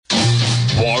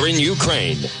war in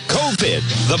Ukraine, COVID,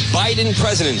 the Biden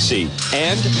presidency,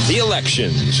 and the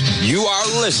elections. You are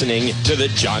listening to The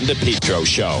John DePetro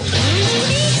Show.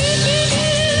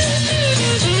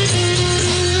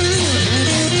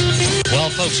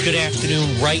 Well, folks, good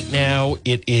afternoon. Right now,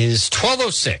 it is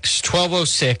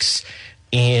 12:06,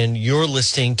 and you're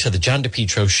listening to The John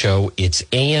DePetro Show. It's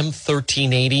AM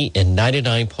 1380 and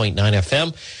 99.9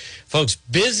 FM. Folks,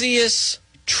 busiest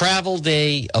travel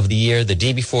day of the year, the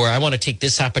day before. I want to take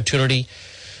this opportunity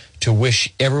to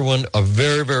wish everyone a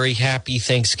very, very happy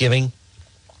Thanksgiving.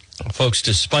 Folks,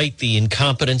 despite the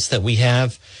incompetence that we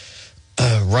have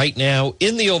right now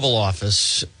in the Oval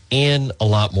Office and a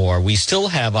lot more, we still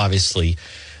have, obviously,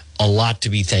 a lot to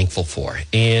be thankful for.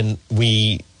 And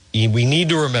we need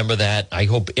to remember that. I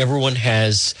hope everyone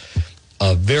has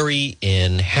a very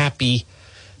happy,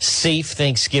 safe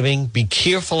Thanksgiving. Be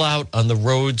careful out on the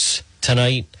roads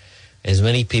tonight, as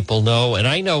many people know. And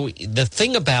I know the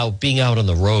thing about being out on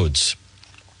the roads,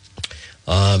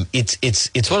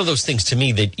 it's one of those things to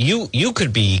me that you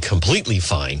could be completely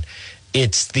fine.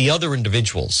 It's the other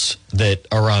individuals that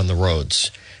are on the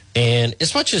roads. And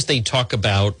as much as they talk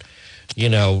about,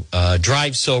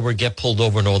 drive sober, get pulled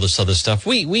over, and all this other stuff,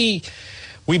 we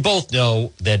both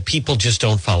know that people just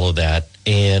don't follow that.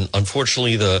 And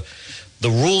unfortunately, the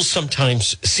rules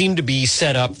sometimes seem to be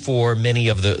set up for many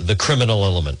of the criminal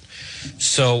element.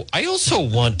 So I also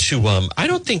want to, I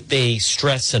don't think they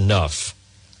stress enough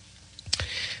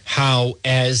how,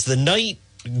 as the night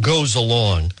goes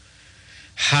along,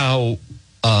 how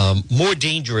more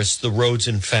dangerous the roads,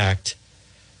 in fact,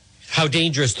 how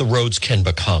dangerous the roads can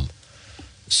become.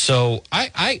 So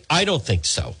I don't think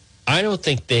so. I don't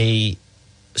think they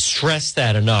stress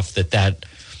that enough that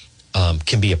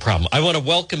can be a problem. I want to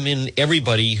welcome in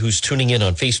everybody who's tuning in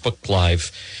on Facebook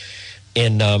Live.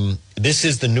 And this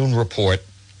is the Noon Report.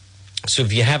 So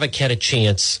if you haven't had a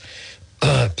chance,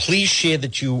 please share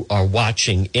that you are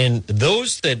watching. And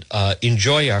those that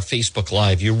enjoy our Facebook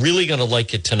Live, you're really going to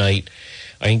like it tonight.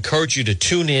 I encourage you to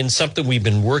tune in, something we've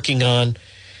been working on.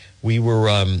 We were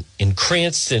in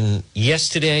Cranston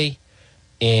yesterday,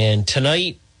 and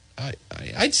tonight,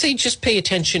 I'd say just pay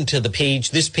attention to the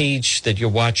page, this page that you're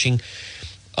watching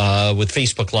with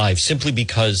Facebook Live, simply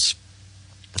because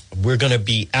we're going to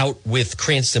be out with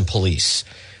Cranston Police,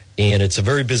 and it's a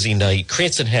very busy night.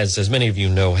 Cranston has, as many of you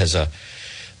know, has a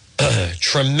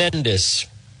tremendous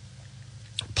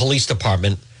police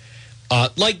department,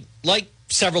 like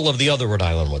several of the other Rhode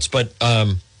Island ones. But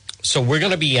so we're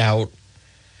going to be out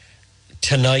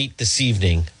tonight, this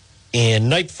evening, and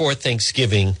night before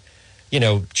Thanksgiving.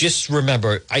 Just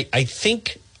remember, I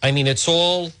think, it's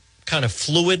all kind of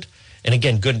fluid. And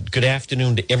again, good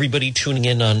afternoon to everybody tuning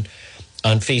in on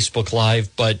Facebook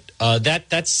Live. But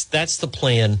that's the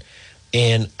plan.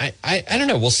 And I don't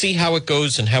know. We'll see how it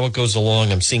goes and how it goes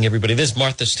along. I'm seeing everybody. There's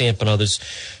Martha Stamp and others.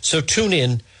 So tune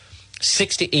in,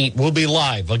 6 to 8. We'll be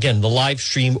live. Again, the live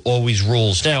stream always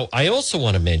rules. Now, I also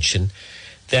want to mention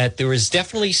that there is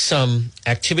definitely some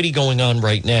activity going on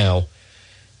right now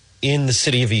in the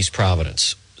city of East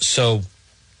Providence. So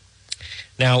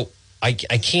now I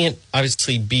can't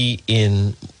obviously be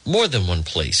in more than one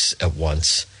place at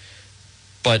once,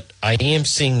 but I am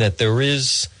seeing that there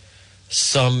is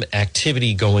some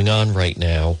activity going on right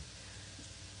now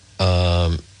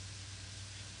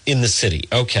in the city.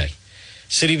 Okay.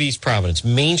 City of East Providence,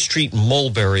 Main Street,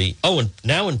 Mulberry. Oh, and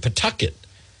now in Pawtucket,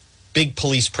 big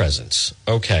police presence.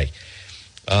 Okay.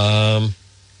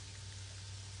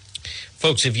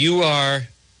 Folks, if you are,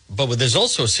 but there's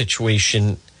also a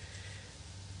situation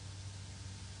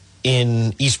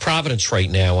in East Providence right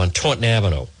now on Taunton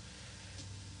Avenue.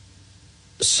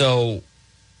 So,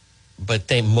 but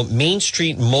Main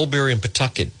Street, Mulberry, and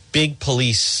Pawtucket, big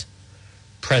police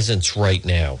presence right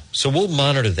now. So we'll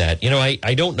monitor that.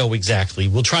 I don't know exactly.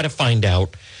 We'll try to find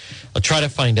out. I'll try to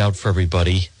find out for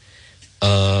everybody.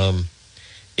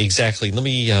 Exactly. Let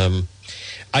me,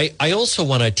 I also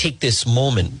want to take this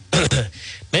moment.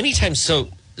 Many times, so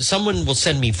someone will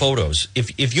send me photos.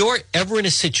 If you're ever in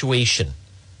a situation,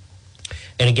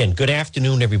 and again, good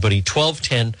afternoon, everybody,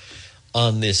 12:10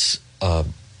 on this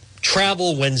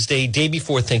Travel Wednesday, day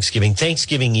before Thanksgiving,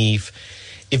 Thanksgiving Eve.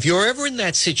 If you're ever in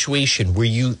that situation where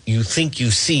you think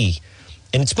you see,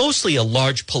 and it's mostly a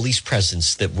large police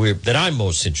presence that I'm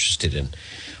most interested in,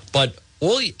 but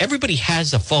everybody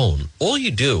has a phone. All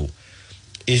you do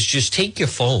is just take your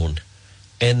phone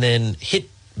and then hit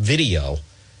video,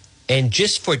 and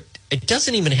it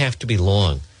doesn't even have to be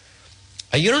long.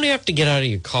 You don't have to get out of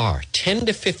your car. 10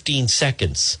 to 15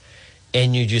 seconds,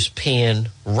 and you just pan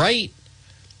right,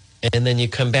 and then you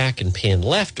come back and pan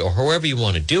left, or however you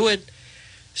want to do it.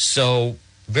 So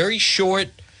very short.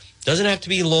 Doesn't have to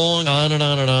be long, on and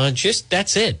on and on. Just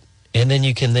that's it. And then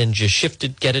you can then just shift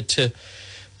it, get it to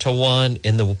one,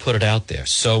 and then we'll put it out there.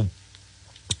 So,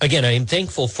 again, I am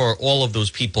thankful for all of those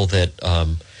people that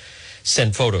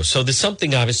send photos. So there's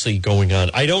something obviously going on.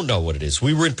 I don't know what it is.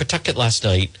 We were in Pawtucket last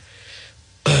night,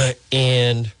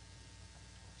 and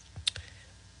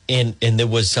there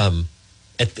was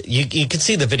you can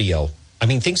see the video. I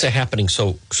mean, things are happening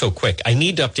so quick. I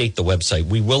need to update the website.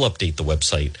 We will update the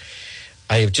website.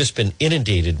 I have just been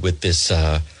inundated with this,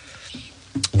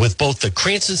 with both the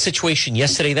Cranston situation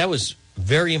yesterday. That was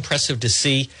very impressive to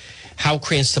see how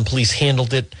Cranston police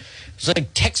handled it. It was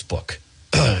like textbook.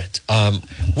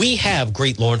 We have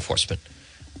great law enforcement.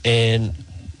 And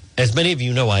as many of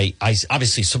you know, I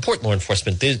obviously support law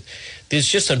enforcement. There's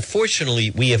just,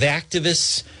 unfortunately, we have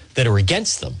activists that are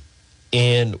against them.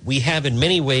 And we have, in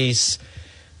many ways,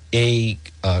 a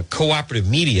cooperative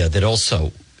media that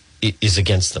also is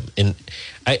against them. And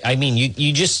I mean,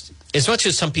 you just, as much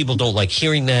as some people don't like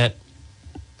hearing that,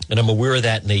 and I'm aware of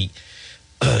that, and they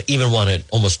even want to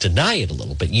almost deny it a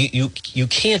little bit. You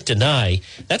can't deny.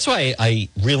 That's why I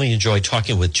really enjoy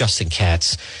talking with Justin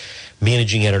Katz,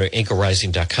 managing editor,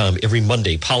 anchorrising.com, every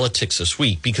Monday, Politics This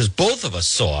Week, because both of us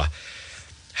saw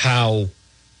how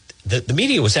the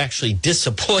media was actually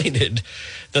disappointed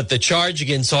that the charge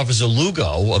against Officer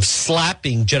Lugo of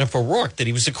slapping Jennifer Rourke, that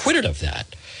he was acquitted of that.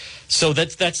 So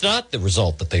that's not the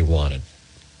result that they wanted.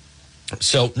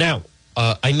 So now,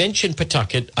 I mentioned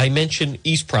Pawtucket. I mentioned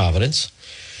East Providence.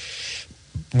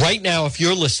 Right now, if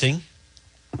you're listening,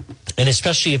 and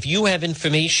especially if you have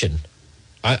information,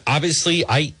 obviously,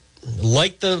 I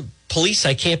like the police,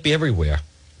 I can't be everywhere.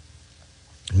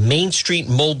 Main Street,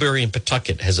 Mulberry, and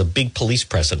Pawtucket has a big police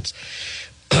presence.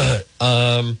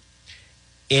 And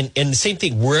the same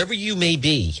thing, wherever you may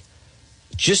be,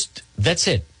 just, that's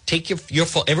it. Take your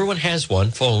phone. Everyone has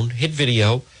one phone. Hit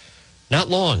video. Not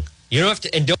long. You don't have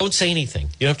to, and don't say anything.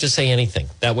 You don't have to say anything.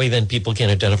 That way then people can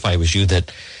identify it was you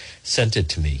that sent it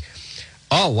to me.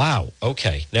 Oh, wow.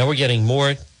 Okay. Now we're getting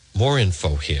more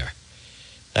info here.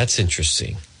 That's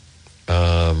interesting.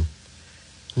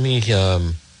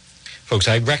 Folks,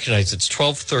 I recognize it's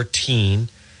 12:13,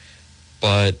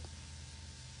 but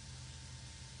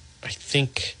I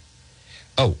think,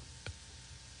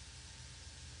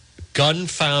 gun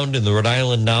found in the Rhode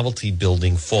Island Novelty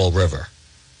Building, Fall River.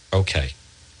 Okay.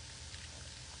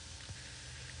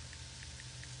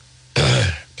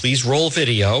 Please roll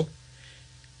video.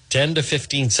 10 to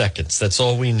 15 seconds. That's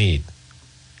all we need.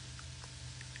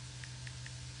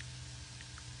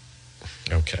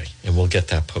 Okay. And we'll get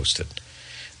that posted.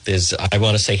 I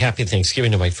want to say happy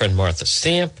Thanksgiving to my friend Martha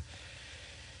Stamp.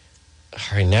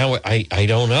 All right. Now, I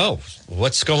don't know.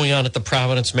 What's going on at the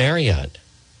Providence Marriott?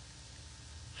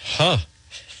 Huh.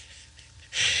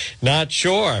 Not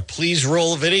sure. Please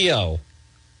roll video.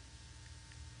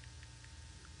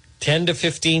 10 to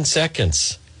 15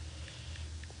 seconds.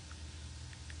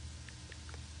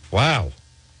 Wow.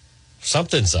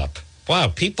 Something's up. Wow,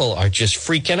 people are just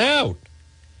freaking out.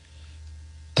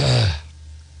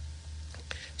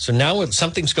 So now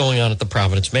something's going on at the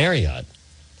Providence Marriott.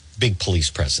 Big police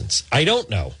presence. I don't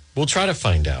know. We'll try to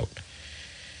find out.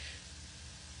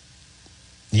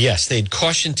 Yes, they had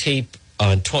caution tape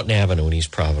on Taunton Avenue in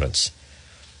East Providence.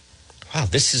 Wow,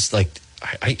 this is like,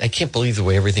 I can't believe the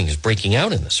way everything is breaking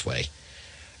out in this way.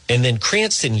 And then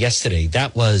Cranston yesterday,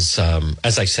 that was,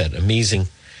 as I said, amazing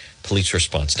police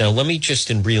response. Now, let me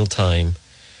just in real time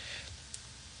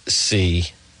see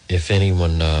if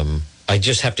anyone, I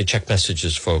just have to check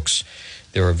messages, folks.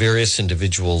 There are various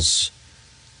individuals.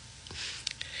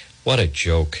 What a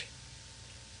joke.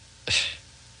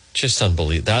 Just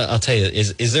unbelievable. I'll tell you,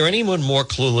 is there anyone more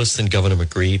clueless than Governor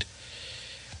McGreed?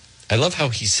 I love how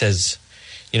he says,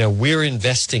 we're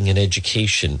investing in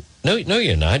education. No,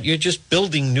 you're not. You're just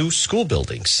building new school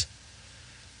buildings.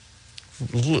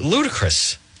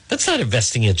 Ludicrous. That's not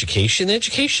investing in education. The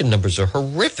education numbers are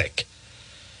horrific.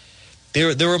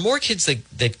 There are more kids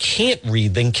that can't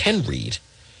read than can read.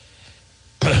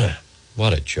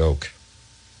 What a joke.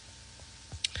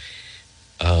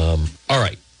 All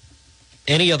right.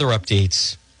 Any other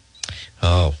updates?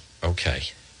 Oh, okay.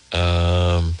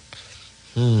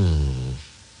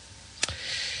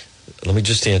 Let me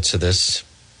just answer this.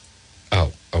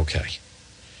 Oh, okay.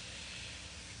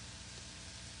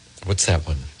 What's that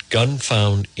one? Gun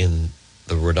found in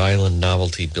the Rhode Island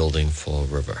Novelty Building, Fall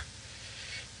River.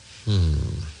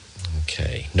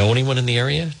 Okay. Know anyone in the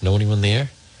area? Know anyone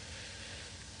there?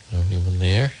 Know anyone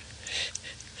there?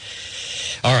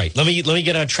 All right, let me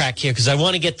get on track here because I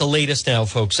want to get the latest now,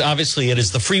 folks. Obviously, it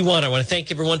is the free one. I want to thank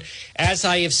everyone. As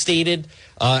I have stated,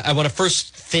 I want to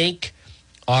first thank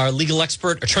our legal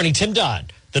expert, Attorney Tim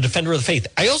Dodd, the defender of the faith.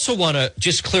 I also want to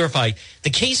just clarify, the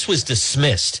case was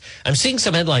dismissed. I'm seeing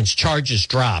some headlines, charges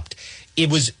dropped. It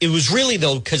was really,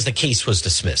 though, because the case was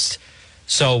dismissed.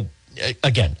 So,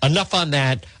 again, enough on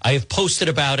that. I have posted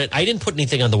about it. I didn't put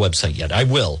anything on the website yet. I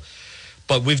will.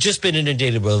 But we've just been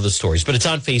inundated with other stories. But it's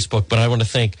on Facebook. But I want to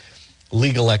thank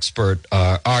legal expert,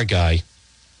 our guy,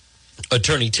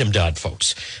 Attorney Tim Dodd,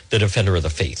 folks, the defender of the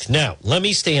faith. Now, let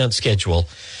me stay on schedule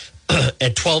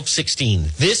at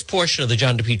 12:16. This portion of the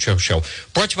John DePietro Show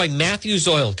brought to you by Matthews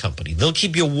Oil Company. They'll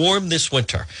keep you warm this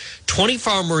winter.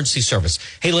 24-hour emergency service.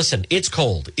 Hey, listen, it's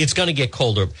cold. It's going to get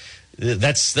colder.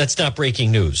 That's not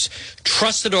breaking news.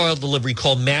 Trusted oil delivery.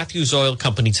 Call Matthews Oil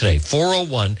Company today.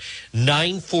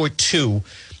 401-942-7500.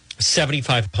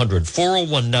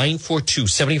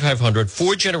 401-942-7500.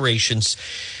 4 generations.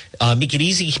 Make it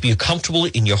easy, keep you comfortable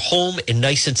in your home and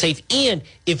nice and safe. And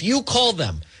if you call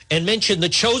them and mention the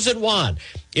Chosen One,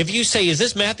 if you say, is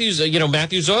this Matthews,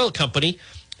 Matthews Oil Company,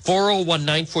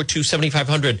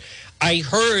 401-942-7500. I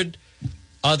heard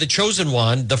the Chosen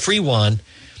One, the free one,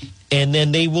 and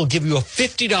then they will give you a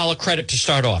 $50 credit to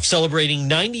start off. Celebrating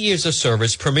 90 years of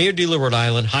service, premier dealer Rhode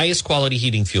Island, highest quality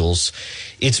heating fuels.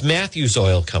 It's Matthews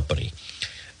Oil Company.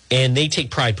 And they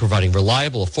take pride providing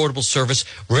reliable, affordable service,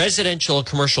 residential or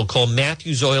commercial. Call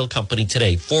Matthews Oil Company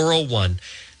today,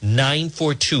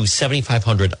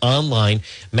 401-942-7500. Online,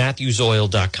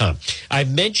 MatthewsOil.com.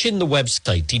 I've mentioned the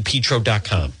website,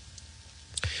 DePietro.com.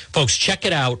 Folks, check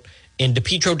it out. In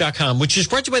DePietro.com, which is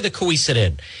brought to you by the Cowesett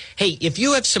Inn. Hey, if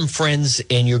you have some friends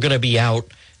and you're going to be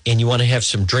out and you want to have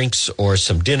some drinks or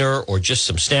some dinner or just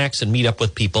some snacks and meet up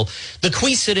with people, the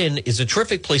Cowesett Inn is a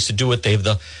terrific place to do it. They have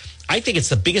I think it's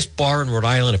the biggest bar in Rhode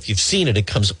Island. If you've seen it, it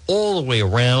comes all the way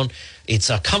around. It's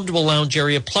a comfortable lounge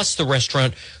area, plus the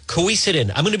restaurant, Cowesett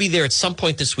Inn. I'm going to be there at some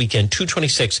point this weekend,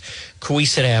 226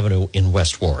 Cowesett Avenue in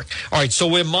West Warwick. All right, so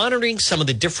we're monitoring some of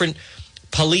the different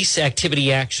police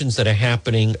activity actions that are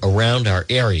happening around our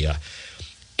area.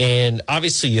 And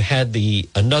obviously you had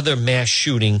another mass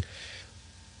shooting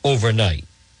overnight.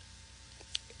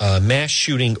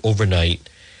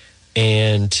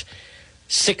 And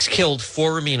 6 killed,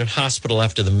 4 remain in hospital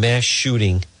after the mass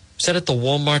shooting. Was that at the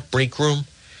Walmart break room?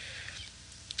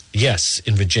 Yes,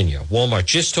 in Virginia. Walmart,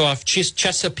 just off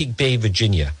Chesapeake Bay,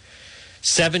 Virginia.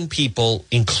 7 people,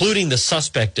 including the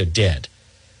suspect, are dead.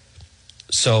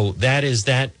 So that is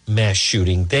that mass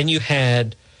shooting. Then you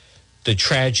had the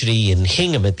tragedy in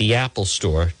Hingham at the Apple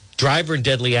Store. Driver in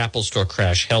deadly Apple Store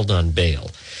crash held on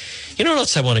bail. You know what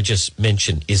else I want to just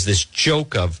mention is this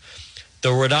joke of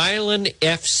the Rhode Island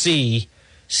FC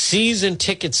season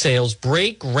ticket sales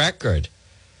break record.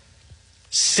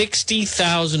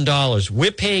 $60,000.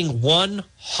 We're paying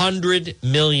 $100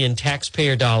 million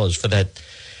taxpayer dollars for that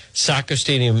soccer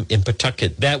stadium in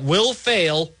Pawtucket. That will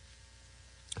fail,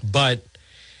 but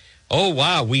oh,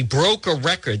 wow, we broke a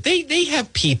record. They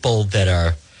have people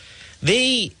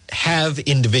they have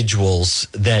individuals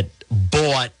that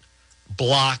bought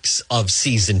blocks of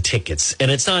season tickets,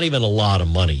 and it's not even a lot of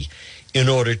money in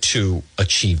order to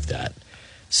achieve that.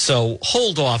 So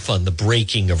hold off on the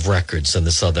breaking of records and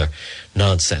this other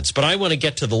nonsense. But I want to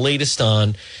get to the latest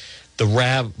on the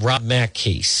Rob Mack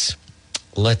case.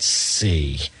 Let's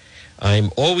see.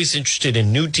 I'm always interested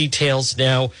in new details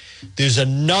now. There's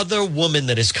another woman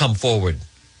that has come forward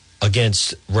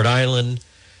against Rhode Island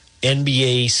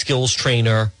NBA skills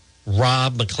trainer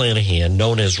Rob McClanahan,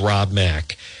 known as Rob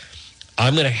Mack.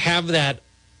 I'm going to have that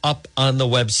up on the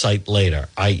website later.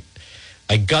 I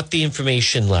got the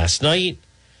information last night.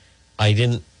 I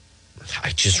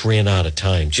just ran out of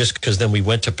time just because then we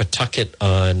went to Pawtucket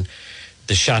on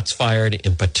the shots fired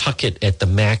in Pawtucket at the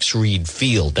Max Reed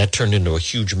Field. That turned into a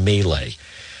huge melee.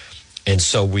 And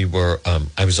so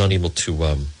I was unable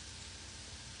to,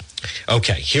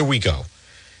 okay, here we go.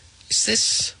 Is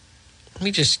this, let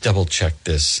me just double check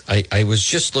this. I was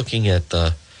just looking at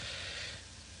the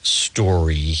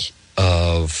story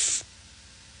of,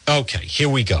 okay, here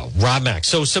we go. Rob Mack.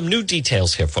 So some new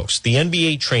details here, folks. The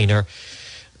NBA trainer,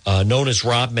 known as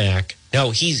Rob Mack.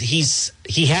 Now, he has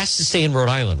to stay in Rhode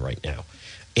Island right now.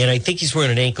 And I think he's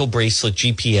wearing an ankle bracelet,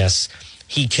 GPS.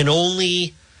 He can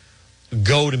only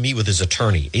go to meet with his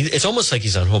attorney. It's almost like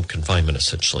he's on home confinement,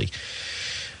 essentially.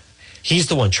 He's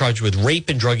the one charged with rape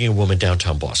and drugging a woman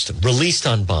downtown Boston. Released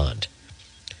on bond.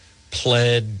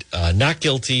 Pled not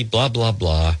guilty, blah, blah,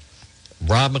 blah.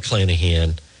 Rob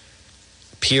McClanahan.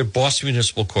 Appeared Boston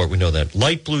Municipal Court, we know that.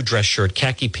 Light blue dress shirt,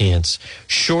 khaki pants,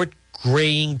 short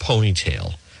graying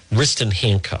ponytail. Wrist and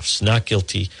handcuffs, not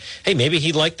guilty. Hey, maybe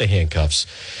he liked the handcuffs.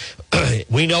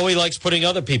 We know he likes putting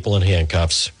other people in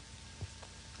handcuffs.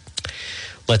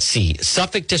 Let's see.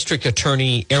 Suffolk District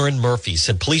Attorney Erin Murphy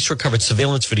said police recovered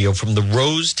surveillance video from the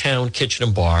Rosetown Kitchen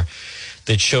and Bar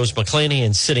that shows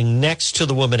McClanahan sitting next to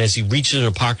the woman as he reaches in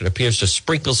her pocket, appears to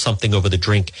sprinkle something over the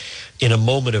drink in a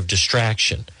moment of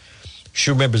distraction.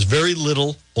 She remembers very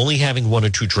little, only having one or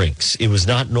two drinks. It was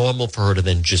not normal for her to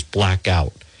then just black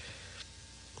out.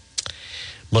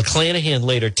 McClanahan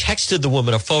later texted the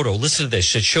woman a photo, listen to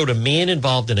this, that showed a man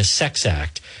involved in a sex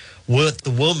act with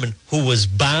the woman who was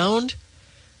bound,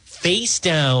 face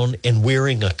down, and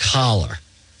wearing a collar.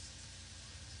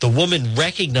 The woman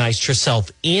recognized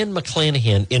herself in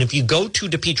McClanahan, and if you go to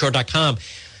DePietro.com,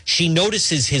 she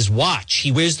notices his watch.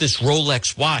 He wears this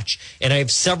Rolex watch, and I have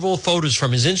several photos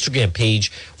from his Instagram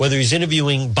page, whether he's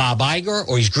interviewing Bob Iger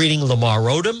or he's greeting Lamar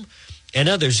Odom and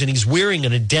others, and he's wearing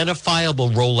an identifiable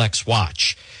Rolex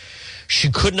watch. She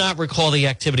could not recall the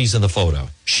activities in the photo.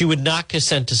 She would not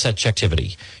consent to such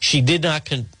activity. She did not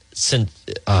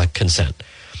consent.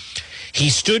 He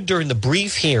stood during the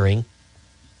brief hearing.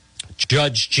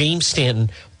 Judge James Stanton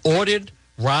ordered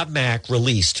Rob Mack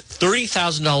released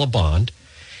 $30,000 bond.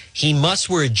 He must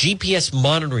wear a GPS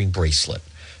monitoring bracelet,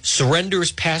 surrender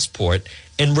his passport,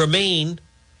 and remain,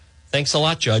 thanks a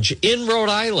lot, Judge, in Rhode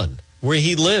Island, where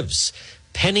he lives,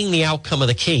 pending the outcome of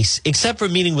the case, except for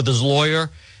meeting with his lawyer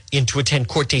and to attend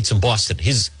court dates in Boston.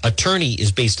 His attorney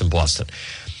is based in Boston.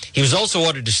 He was also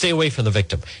ordered to stay away from the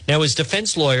victim. Now, his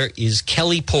defense lawyer is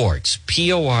Kelly Porges,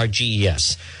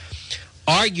 Porges,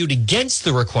 argued against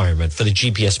the requirement for the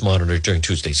GPS monitor during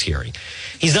Tuesday's hearing.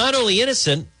 He's not only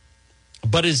innocent,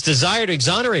 but his desire to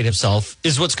exonerate himself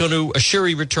is what's going to assure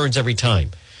he returns every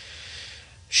time.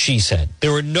 She said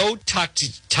there were no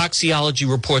toxicology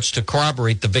reports to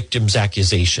corroborate the victim's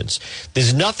accusations.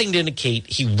 There's nothing to indicate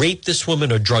he raped this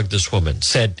woman or drugged this woman,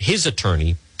 said his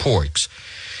attorney, Porges.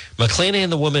 McClanahan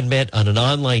and the woman met on an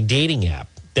online dating app,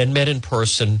 then met in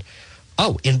person,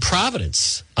 in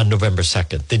Providence on November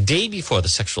 2nd, the day before the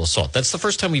sexual assault. That's the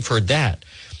first time we've heard that,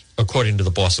 according to the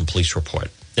Boston Police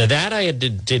report. Now, that I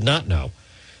did not know.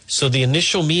 So the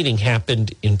initial meeting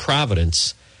happened in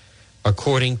Providence,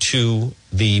 according to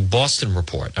the Boston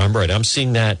report. I'm right. I'm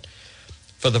seeing that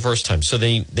for the first time. So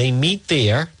they meet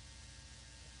there,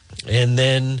 and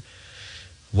then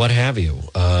what have you.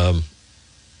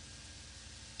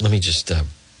 Let me just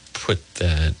put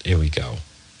that. Here we go.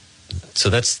 So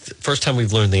that's the first time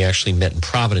we've learned they actually met in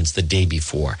Providence the day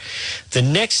before. The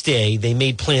next day, they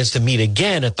made plans to meet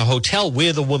again at the hotel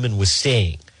where the woman was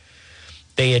staying.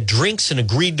 They had drinks and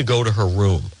agreed to go to her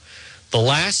room. The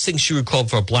last thing she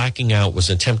recalled for blacking out was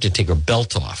an attempt to take her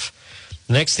belt off.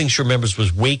 The next thing she remembers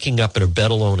was waking up in her bed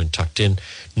alone and tucked in,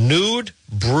 nude,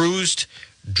 bruised,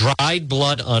 dried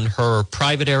blood on her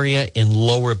private area and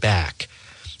lower back.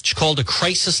 She called a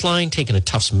crisis line taken to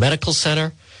Tufts Medical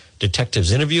Center.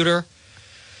 Detectives interviewed her.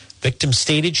 Victim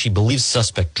stated she believes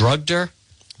suspect drugged her.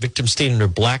 Victim stated in her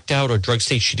blacked out or drug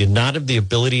state she did not have the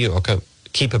ability or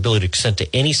capability to consent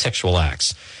to any sexual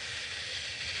acts.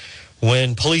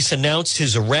 When police announced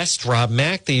his arrest, Rob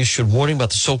Mack, they issued warning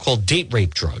about the so-called date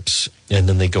rape drugs. And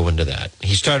then they go into that.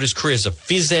 He started his career as a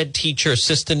phys ed teacher,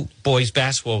 assistant boys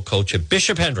basketball coach at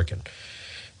Bishop Hendricken.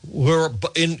 Where,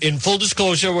 in full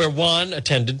disclosure, where Juan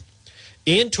attended,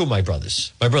 and two of my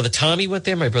brothers. My brother Tommy went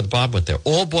there. My brother Bob went there.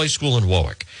 All boys school in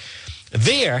Warwick.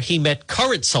 There, he met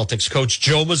current Celtics coach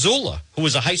Joe Mazzulla, who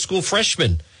was a high school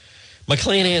freshman,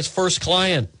 McClanahan's first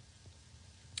client.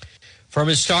 From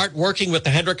his start working with the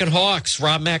Hendricken Hawks,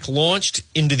 Rob Mack launched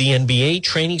into the NBA.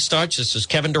 Training starts. This is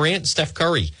Kevin Durant and Steph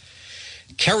Curry.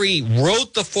 Curry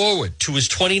wrote the foreword to his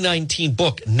 2019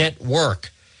 book, Network,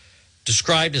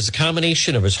 described as a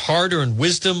combination of his hard-earned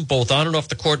wisdom, both on and off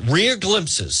the court, rare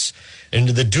glimpses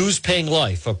into the dues-paying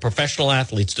life of professional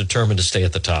athletes determined to stay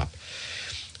at the top.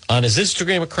 On his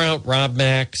Instagram account, Rob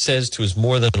Mack says to his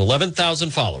more than 11,000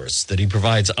 followers that he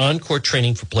provides on-court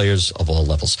training for players of all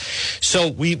levels. So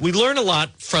we learn a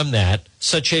lot from that,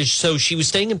 such as, so she was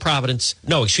staying in Providence,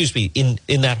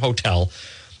 in that hotel.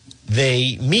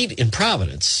 They meet in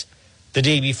Providence the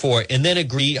day before and then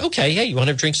agree, okay, hey, you want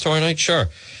to have drinks tomorrow night? Sure.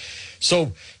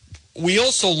 So we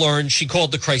also learned she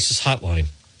called the crisis hotline.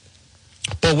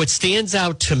 But what stands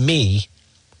out to me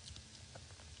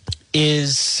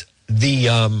is the,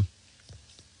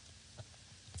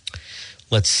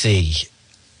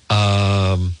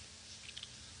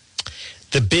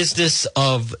 the business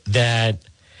of that,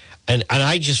 and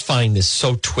I just find this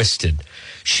so twisted.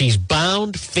 She's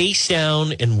bound face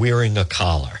down and wearing a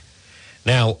collar.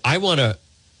 Now, I want to,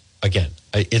 again,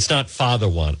 it's not Father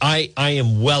One. I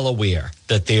am well aware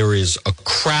that there is a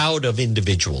crowd of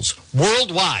individuals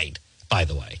worldwide, by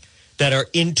the way, that are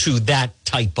into that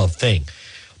type of thing.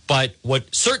 But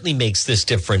what certainly makes this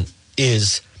different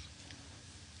is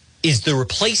there are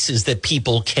places that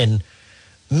people can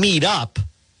meet up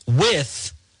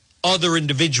with other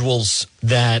individuals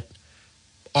that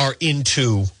are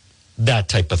into that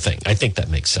type of thing. I think that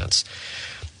makes sense.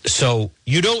 So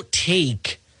you don't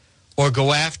take or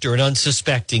go after an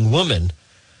unsuspecting woman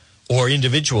or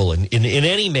individual in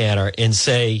any manner and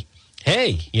say,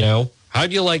 hey,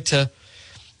 how'd you like to...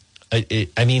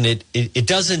 It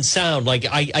doesn't sound like...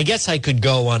 I guess I could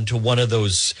go onto one of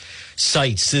those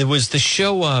sites. There was the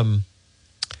show...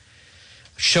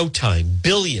 Showtime,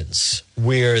 Billions,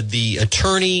 where the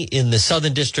attorney in the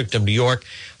Southern District of New York,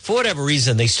 for whatever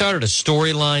reason, they started a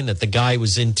storyline that the guy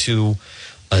was into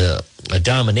a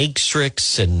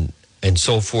dominatrix and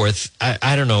so forth.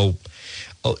 I don't know.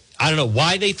 I don't know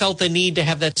why they felt the need to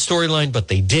have that storyline, but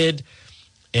they did.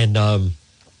 And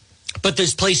but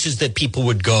there's places that people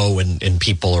would go and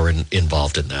people are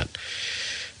involved in that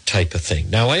type of thing.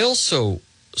 Now, I also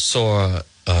saw...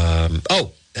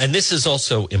 and this is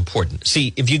also important.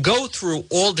 See, if you go through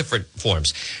all different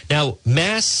forms, now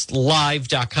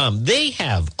masslive.com, they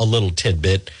have a little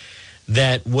tidbit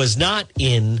that was not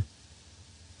in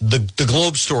the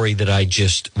Globe story that I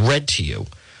just read to you.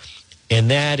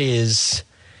 And that is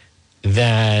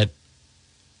that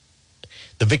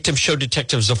the victim showed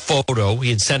detectives a photo. He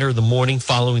had sent her the morning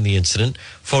following the incident.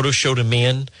 Photo showed a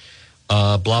man,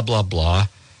 blah, blah, blah.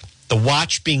 The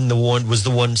watch being was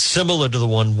the one similar to the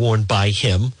one worn by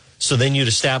him. So then you'd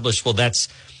establish, well, that's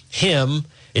him.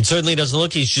 It certainly doesn't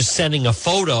look. He's just sending a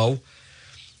photo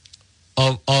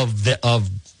of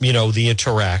the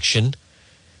interaction.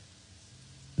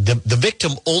 The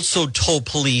victim also told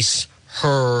police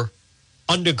her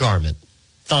undergarment,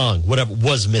 thong, whatever,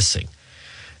 was missing.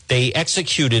 They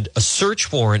executed a search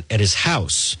warrant at his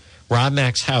house, Rob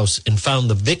Mack's house, and found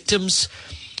the victim's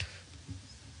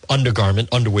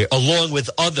underwear, along with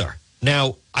other.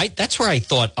 Now, that's where I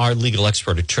thought our legal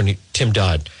expert, attorney Tim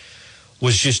Dodd,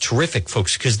 was just terrific,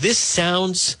 folks, because this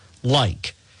sounds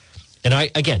like, and I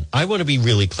want to be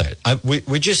really clear.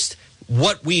 We're just,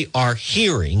 what we are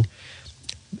hearing,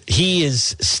 he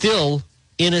is still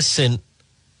innocent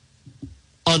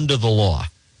under the law.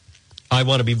 I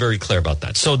want to be very clear about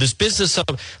that. So this business of,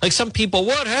 like some people,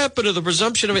 what happened to the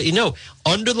presumption of it?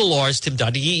 Under the law, as Tim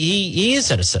Dodd, he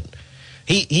is innocent.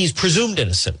 He's presumed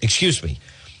innocent, excuse me.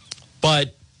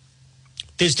 But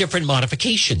there's different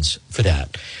modifications for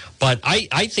that. But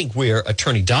I think where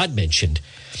Attorney Dodd mentioned,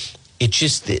 it's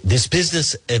just this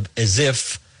business as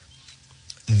if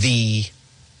the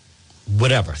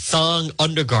thong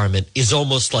undergarment is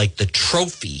almost like the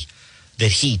trophy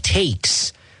that he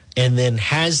takes and then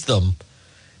has them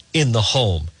in the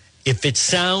home. If it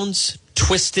sounds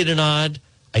twisted and odd,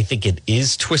 I think it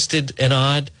is twisted and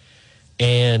odd.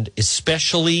 And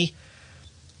especially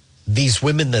these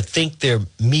women that think they're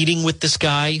meeting with this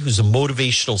guy who's a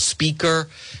motivational speaker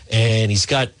and he's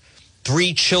got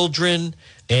 3 children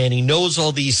and he knows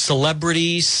all these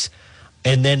celebrities,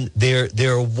 and then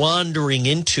they're wandering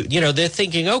into, they're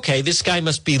thinking, okay, this guy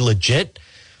must be legit.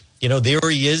 There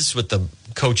he is with the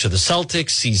coach of the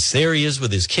Celtics. There he is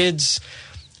with his kids.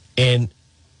 And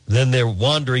then they're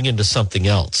wandering into something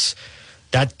else.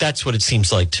 That's what it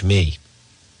seems like to me.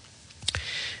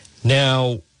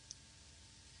 Now,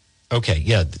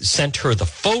 sent her the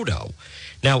photo.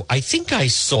 Now, I think I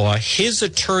saw his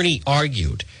attorney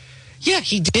argued,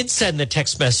 he did send the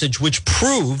text message, which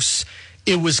proves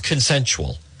it was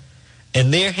consensual.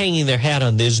 And they're hanging their hat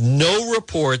on, there's no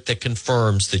report that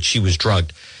confirms that she was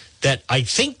drugged. That I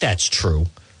think that's true.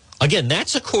 Again,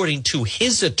 that's according to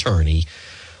his attorney,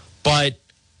 but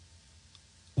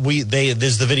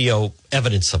there's the video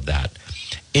evidence of that.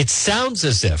 It sounds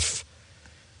as if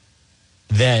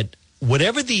that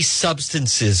whatever these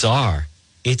substances are,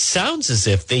 it sounds as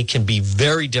if they can be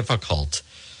very difficult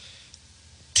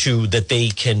that they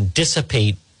can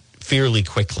dissipate fairly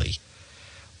quickly.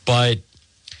 But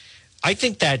I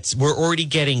think we're already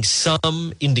getting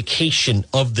some indication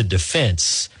of the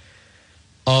defense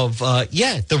of,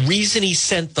 the reason he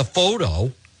sent the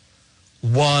photo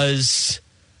was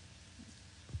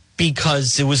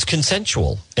because it was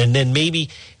consensual. And then maybe,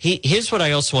 here's what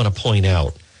I also want to point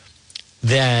out,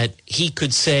 that he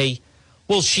could say,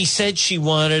 well, she said she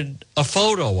wanted a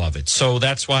photo of it, so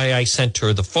that's why I sent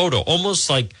her the photo. Almost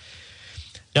like,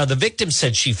 now the victim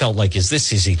said she felt like, is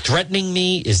he threatening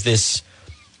me? Is this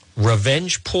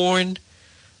revenge porn?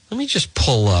 Let me just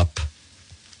pull up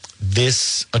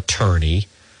this attorney.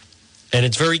 And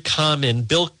it's very common.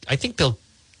 I think Bill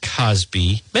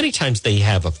Cosby, many times they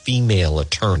have a female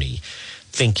attorney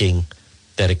thinking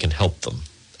that it can help them.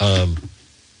 I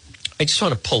just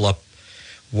want to pull up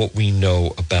what we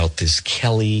know about this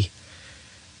Kelly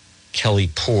Kelly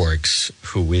Porgs,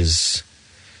 who is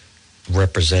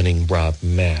representing Rob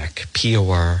Mack,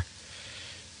 Porges,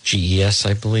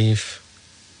 I believe,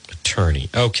 attorney.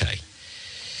 Okay.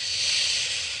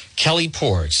 Kelly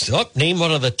Porgs, named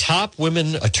one of the top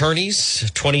women attorneys,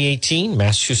 2018,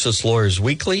 Massachusetts Lawyers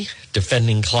Weekly,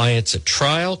 defending clients at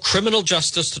trial, criminal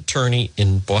justice attorney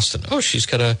in Boston. Oh, she's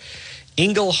got a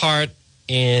Englehart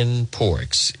and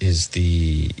Porgs is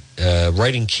the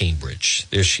right in Cambridge.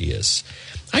 There she is.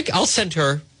 I'll send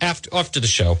her after the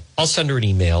show. I'll send her an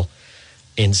email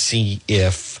and see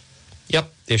if,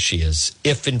 yep, there she is.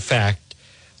 If in fact,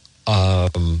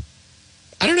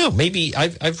 I don't know. Maybe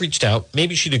I've reached out.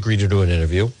 Maybe she'd agree to do an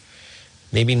interview.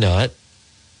 Maybe not.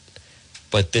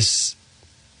 But this,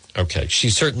 okay, she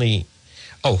certainly,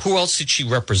 who else did she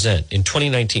represent? In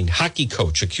 2019, hockey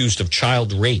coach accused of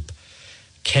child rape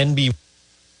can be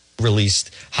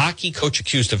released. Hockey coach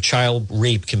accused of child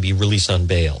rape can be released on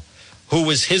bail. Who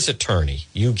was his attorney?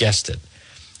 You guessed it.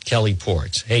 Kelly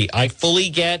Porgs. Hey, I fully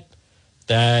get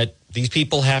that these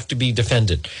people have to be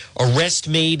defended. Arrest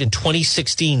made in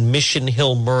 2016 Mission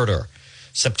Hill murder.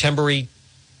 September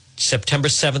 7th,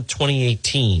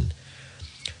 2018.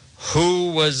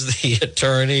 Who was the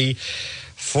attorney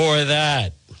for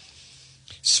that?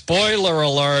 Spoiler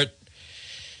alert.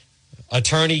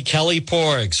 Attorney Kelly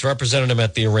Porgs represented him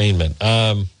at the arraignment.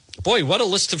 Boy, what a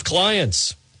list of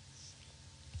clients.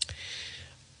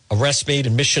 Arrest made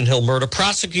in Mission Hill murder.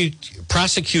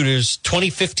 Prosecutors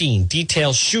 2015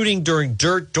 details shooting during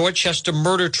Dorchester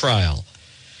murder trial.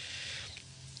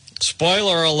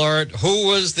 Spoiler alert, who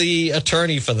was the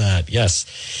attorney for that? Yes.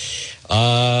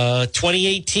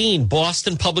 2018,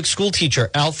 Boston public school teacher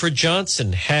Alfred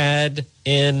Johnson had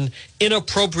an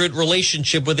inappropriate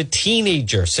relationship with a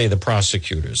teenager, say the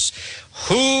prosecutors.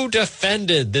 Who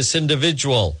defended this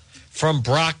individual from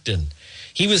Brockton?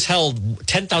 He was held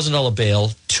 $10,000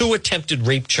 bail, 2 attempted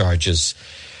rape charges.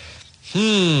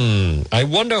 I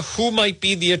wonder who might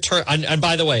be the attorney. And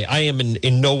by the way, I am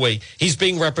in no way, he's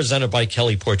being represented by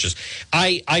Kelly Porges.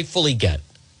 I fully get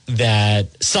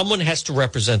that someone has to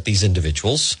represent these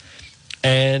individuals,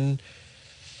 and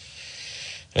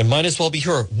might as well be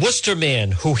her. Worcester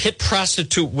man who hit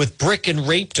prostitute with brick and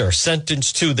raped her,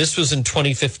 sentenced to, this was in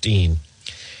 2015,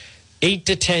 8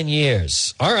 to 10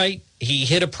 years. All right. He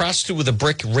hit a prostitute with a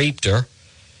brick, raped her.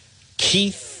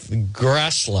 Keith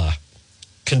Grasla,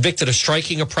 convicted of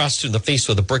striking a prostitute in the face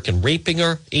with a brick and raping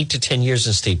her, 8 to 10 years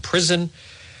in state prison.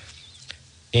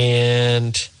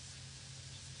 And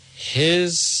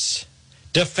his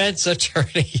defense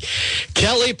attorney,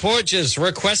 Kelly Porges,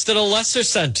 requested a lesser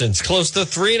sentence, close to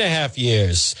 3.5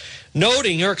 years,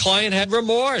 noting her client had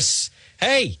remorse.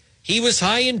 Hey, he was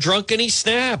high and drunk and he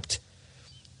snapped.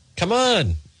 Come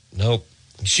on. Nope.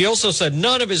 She also said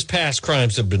none of his past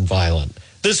crimes have been violent.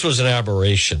 This was an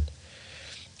aberration.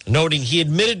 Noting he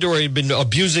admitted to her he'd been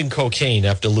abusing cocaine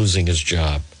after losing his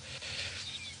job.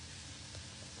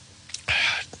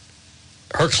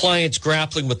 Her client's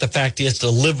grappling with the fact he has to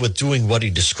live with doing what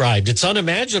he described. It's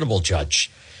unimaginable,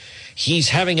 Judge. He's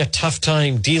having a tough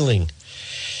time dealing.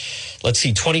 Let's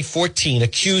see, 2014,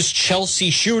 accused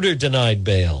Chelsea shooter denied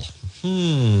bail.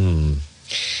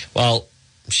 Well,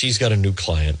 she's got a new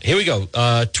client. Here we go.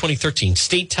 2013,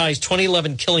 state ties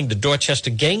 2011 killing to Dorchester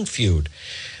gang feud.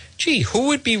 Gee, who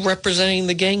would be representing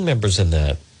the gang members in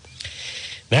that?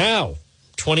 Now,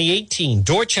 2018,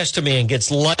 Dorchester man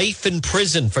gets life in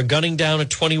prison for gunning down a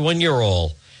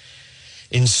 21-year-old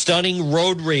in stunning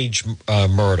road rage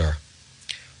murder.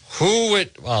 Who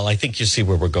would, well, I think you see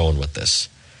where we're going with this.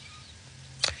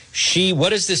 What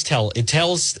does this tell? It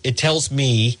tells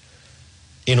me,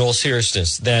 in all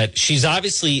seriousness, that she's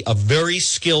obviously a very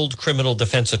skilled criminal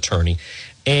defense attorney.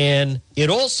 And it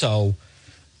also,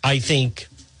 I think,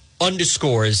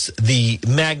 underscores the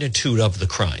magnitude of the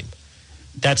crime.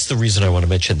 That's the reason I want to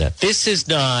mention that. This is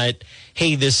not,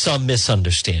 hey, there's some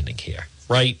misunderstanding here,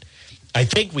 right? I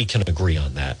think we can agree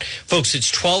on that. Folks,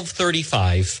 it's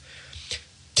 12:35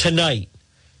 tonight.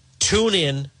 Tune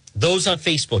in. Those on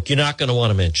Facebook, you're not going to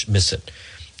want to miss it.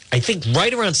 I think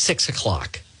right around 6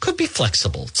 o'clock. Could be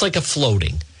flexible. It's like a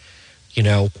floating,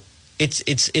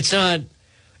 it's not,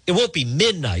 it won't be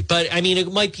midnight, but I mean,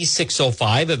 it might be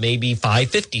 6:05, it may be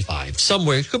 5:55,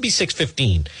 somewhere. It could be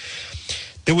 6:15.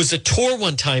 There was a tour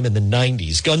one time in the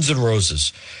 90s, Guns N'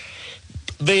 Roses.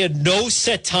 They had no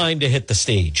set time to hit the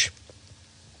stage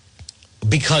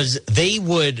because they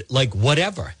would, like,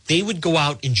 whatever. They would go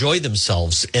out, enjoy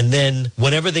themselves, and then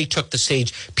whenever they took the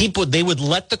stage, they would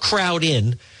let the crowd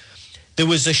in. There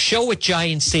was a show at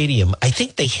Giant Stadium. I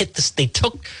think they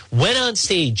went on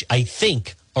stage, I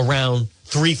think, around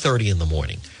 3:30 in the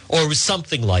morning, or it was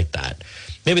something like that.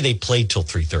 Maybe they played till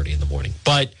 3:30 in the morning.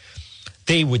 But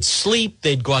they would sleep.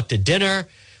 They'd go out to dinner.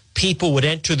 People would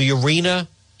enter the arena,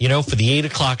 for the 8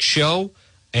 o'clock show.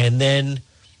 And then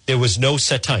there was no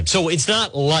set time. So it's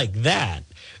not like that.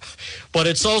 But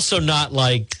it's also not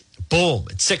like, boom,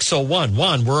 it's 6:01.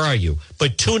 Juan, where are you?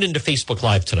 But tune into Facebook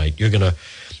Live tonight. You're going to,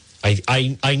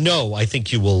 I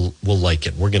think you will like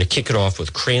it. We're going to kick it off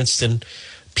with Cranston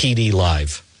PD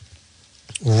Live.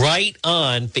 Right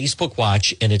on Facebook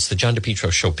Watch, and it's the John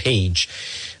DePietro Show page.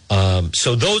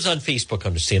 So those on Facebook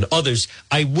understand. Others,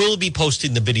 I will be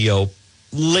posting the video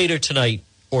later tonight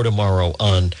or tomorrow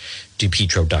on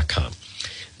DePietro.com.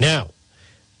 Now,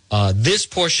 this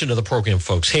portion of the program,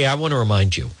 folks, hey, I want to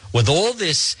remind you, with all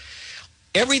this,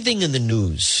 everything in the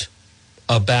news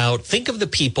about, think of the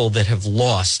people that have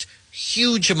lost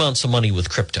huge amounts of money with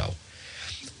crypto.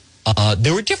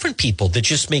 There are different people that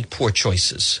just make poor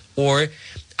choices, or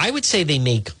I would say they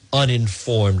make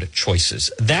uninformed choices.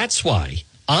 That's why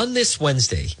on this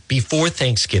Wednesday, before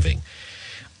Thanksgiving,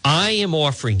 I am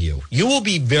offering you will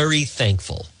be very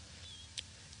thankful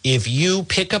if you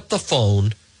pick up the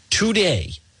phone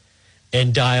today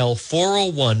and dial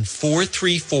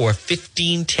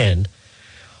 401-434-1510.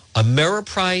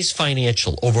 Ameriprise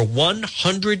Financial, over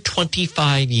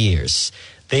 125 years.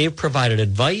 They have provided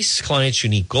advice, clients'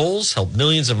 unique goals, help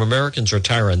millions of Americans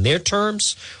retire on their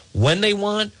terms, when they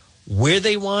want, where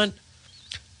they want.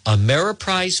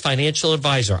 Ameriprise Financial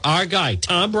Advisor, our guy,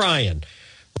 Tom Bryan,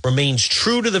 remains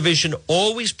true to the vision,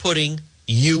 always putting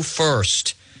you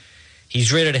first.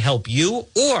 He's ready to help you,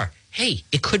 or, hey,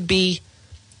 it could be,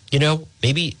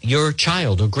 maybe your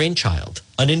child or grandchild,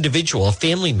 an individual, a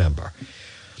family member,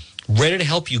 ready to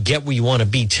help you get where you want to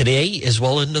be today as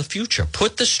well as in the future.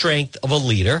 Put the strength of a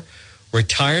leader,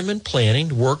 retirement planning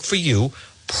to work for you,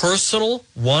 personal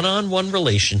one-on-one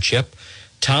relationship.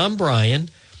 Tom Bryan,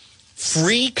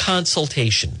 free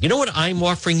consultation. You know what I'm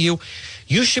offering you?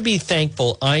 You should be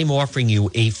thankful I'm offering you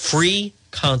a free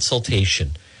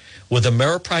consultation with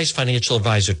Ameriprise Financial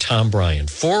Advisor Tom Bryan.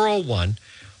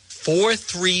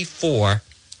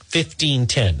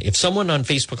 401-434-1510. If someone on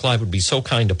Facebook Live would be so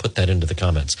kind to put that into the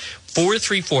comments.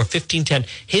 434-1510.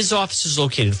 His office is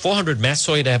located 400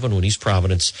 Massasoit Avenue in East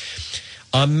Providence.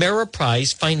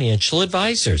 Ameriprise Financial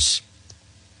Advisors.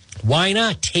 Why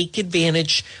not take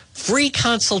advantage? Free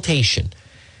consultation.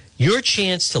 Your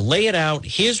chance to lay it out.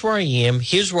 Here's where I am.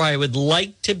 Here's where I would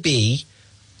like to be.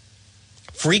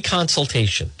 Free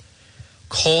consultation.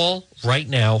 Call right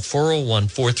now,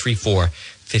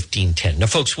 401-434-1510. Now,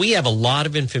 folks, we have a lot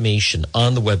of information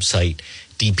on the website,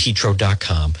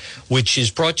 depetro.com, which is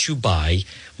brought to you by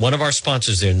one of our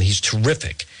sponsors there, and he's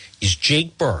terrific, is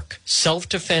Jake Burke,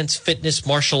 self-defense, fitness,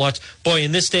 martial arts. Boy,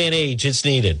 in this day and age, it's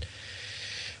needed.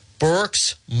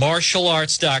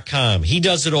 Burke'sMartialArts.com. He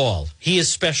does it all. He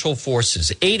is Special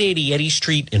Forces, 880 Eddy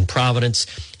Street in Providence.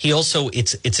 He also,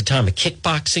 it's Atomic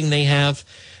Kickboxing they have.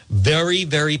 Very,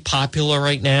 very popular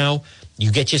right now.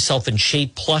 You get yourself in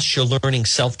shape, plus you're learning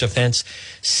self-defense.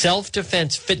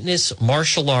 Self-defense, fitness,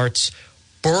 martial arts,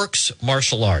 Burke's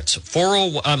Martial Arts.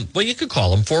 You could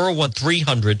call them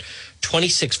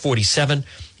 401-300-2647,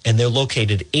 and they're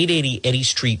located 880 Eddy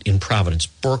Street in Providence.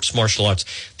 Burke's Martial Arts.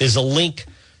 There's a link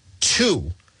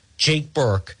to Jake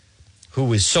Burke,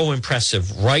 who is so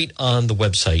impressive, right on the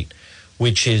website,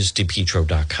 which is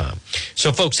depetro.com.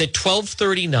 So, folks, at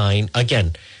 12:39,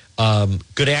 again,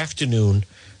 good afternoon.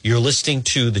 You're listening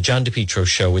to the John DePietro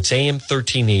Show. It's AM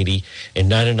 1380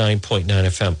 and 99.9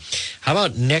 FM. How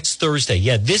about next Thursday?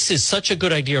 Yeah, this is such a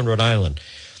good idea in Rhode Island.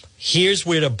 Here's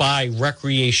where to buy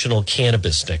recreational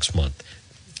cannabis next month.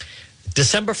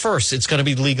 December 1st, it's going to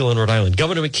be legal in Rhode Island.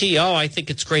 Governor McKee, I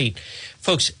think it's great.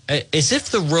 Folks, as if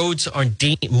the roads aren't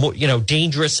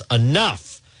dangerous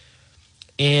enough.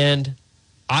 And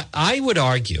I would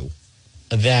argue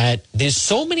that there's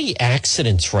so many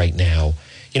accidents right now.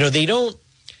 They don't,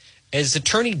 as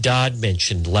Attorney Dodd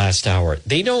mentioned last hour,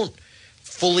 they don't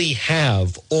fully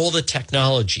have all the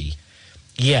technology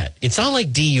yet. It's not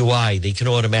like DUI, they can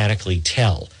automatically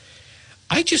tell.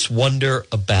 I just wonder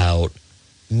about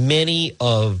many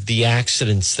of the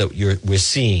accidents that we're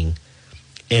seeing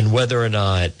and whether or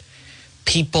not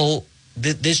people,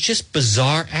 there's just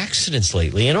bizarre accidents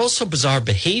lately and also bizarre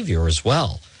behavior as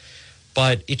well.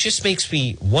 But it just makes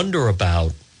me wonder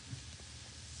about,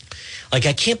 I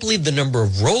can't believe the number of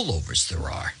rollovers there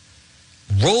are.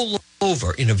 Roll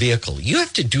over in a vehicle. You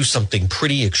have to do something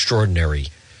pretty extraordinary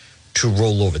to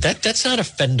roll over. That's not a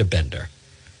fender bender.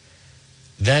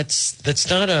 That's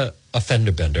not a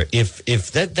fender bender.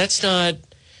 If that's not,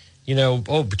 we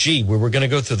were going to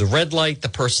go through the red light, the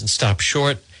person stopped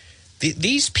short.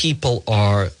 These people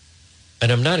are,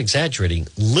 and I'm not exaggerating,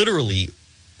 literally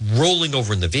rolling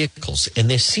over in the vehicles, and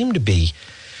there seem to be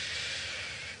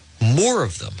more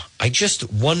of them. I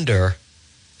just wonder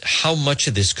how much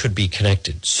of this could be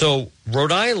connected. So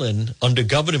Rhode Island, under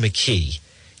Governor McKee,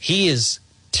 he is,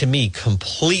 to me,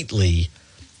 completely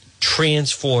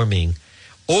transforming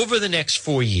over the next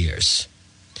 4 years,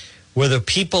 whether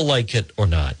people like it or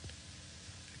not.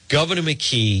 Governor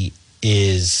McKee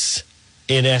is,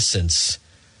 in essence,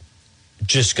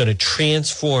 just going to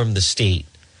transform the state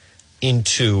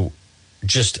into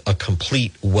just a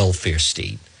complete welfare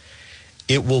state.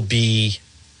 It will be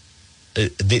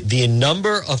the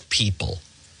number of people,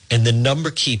 and the number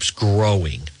keeps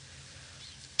growing,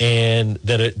 and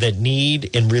that need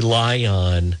and rely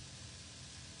on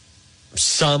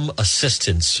some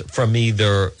assistance from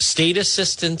either state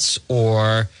assistance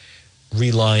or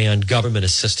rely on government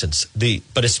assistance,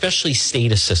 but especially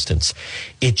state assistance.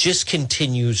 It just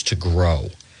continues to grow,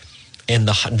 and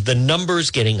the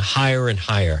numbers getting higher and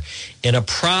higher. And a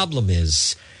problem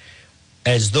is,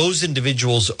 as those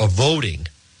individuals are voting,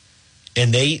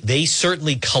 and they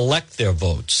certainly collect their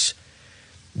votes,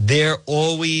 they're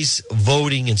always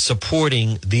voting and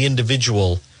supporting the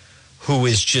individual who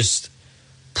is just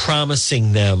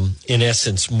promising them, in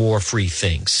essence, more free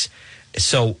things.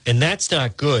 So, and that's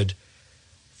not good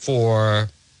for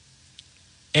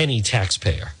any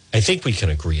taxpayer. I think we can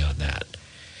agree on that.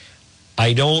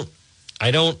 Number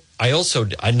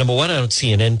one, I don't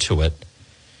see an end to it.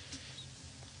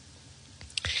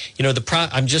 You know,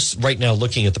 I'm just right now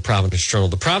looking at the Providence Journal.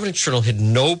 The Providence Journal had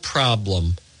no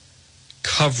problem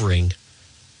covering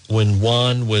when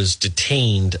Juan was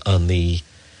detained on the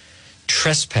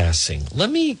trespassing. Let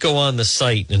me go on the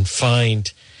site and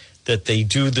find that they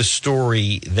do the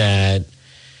story that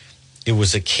it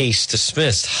was a case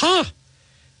dismissed.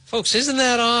 Folks, isn't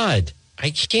that odd?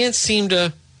 I can't seem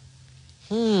to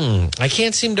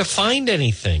find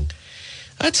anything.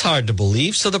 That's hard to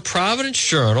believe. So the Providence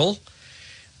Journal,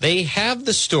 they have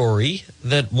the story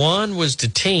that Juan was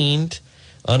detained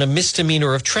on a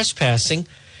misdemeanor of trespassing,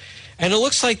 and it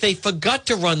looks like they forgot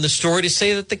to run the story to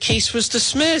say that the case was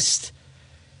dismissed.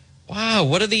 Wow,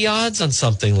 what are the odds on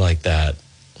something like that?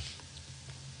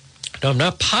 Now, I'm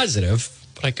not positive,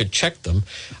 but I could check them.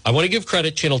 I want to give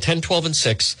credit, Channel 10, 12, and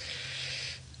 6.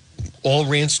 All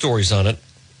ran stories on it.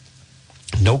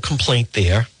 No complaint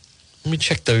there. Let me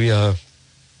check the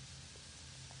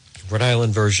Rhode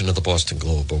Island version of the Boston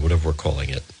Globe, or whatever we're calling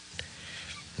it.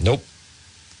 Nope.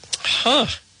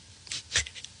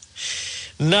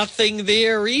 Nothing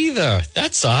there either.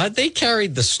 That's odd. They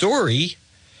carried the story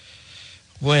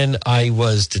when I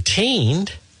was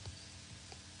detained,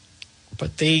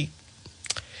 but they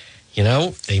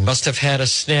must have had a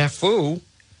snafu,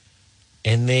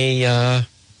 and they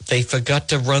forgot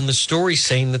to run the story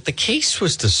saying that the case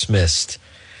was dismissed.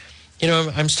 You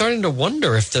know, I'm starting to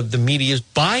wonder if the media is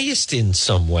biased in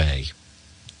some way.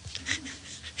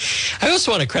 I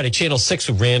also want to credit Channel 6,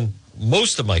 who ran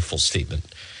most of my full statement.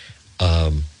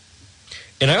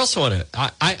 And I also want to,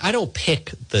 I don't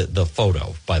pick the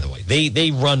photo, by the way. They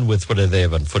run with what they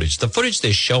have on footage. The footage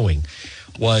they're showing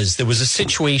there was a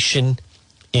situation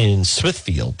in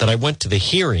Smithfield that I went to the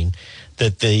hearing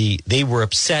that they were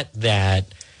upset that,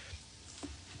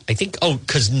 I think,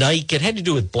 because Nike, it had to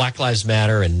do with Black Lives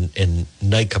Matter and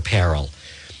Nike apparel.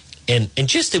 And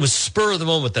just, it was spur of the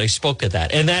moment that I spoke at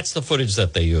that. And that's the footage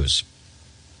that they use.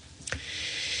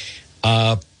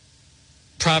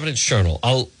 Providence Journal.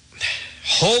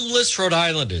 Homeless Rhode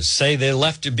Islanders say they're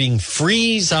left being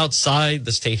freeze outside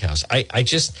the State House.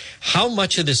 How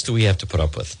much of this do we have to put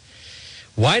up with?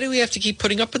 Why do we have to keep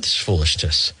putting up with this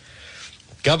foolishness?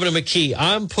 Governor McKee,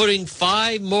 I'm putting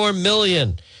 $5 more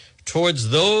million towards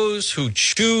those who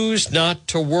choose not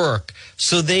to work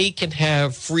so they can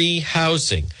have free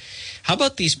housing. How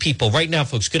about these people right now,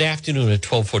 folks? Good afternoon at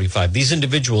 12:45. These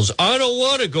individuals, I don't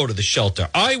want to go to the shelter.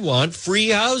 I want free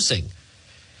housing.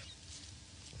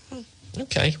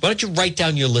 Okay. Why don't you write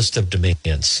down your list of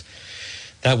demands?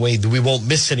 That way we won't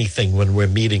miss anything when we're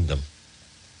meeting them.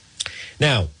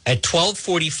 Now, at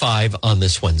 12:45 on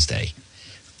this Wednesday,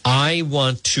 I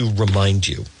want to remind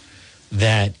you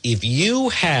that if you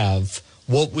have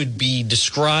what would be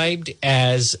described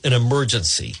as an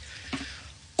emergency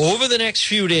over the next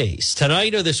few days,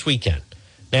 tonight or this weekend,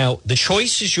 now the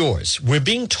choice is yours. We're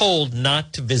being told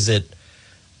not to visit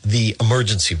the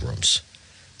emergency rooms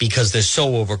because they're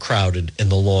so overcrowded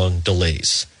and the long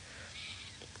delays.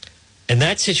 And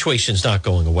that situation is not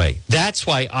going away. That's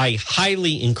why I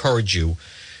highly encourage you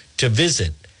to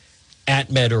visit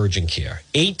AtMed Urgent Care,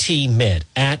 AtMed,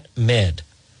 AtMed.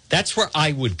 That's where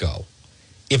I would go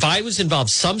if I was involved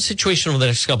some situation over the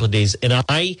next couple of days and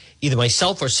I, either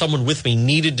myself or someone with me,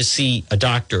 needed to see a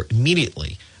doctor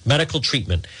immediately, medical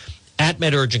treatment,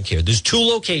 Atmed Urgent Care. There's 2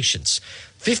 locations,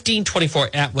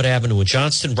 1524 Atwood Avenue in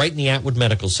Johnston, right in the Atwood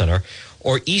Medical Center,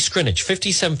 or East Greenwich,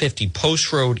 5750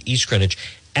 Post Road, East Greenwich.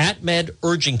 Atmed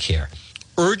Urgent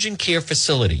Care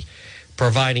facility,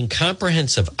 providing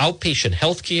comprehensive outpatient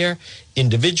health care,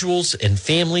 individuals and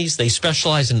families. They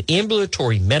specialize in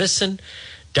ambulatory medicine.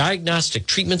 Diagnostic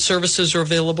treatment services are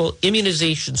available,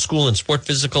 immunization, school and sport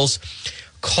physicals,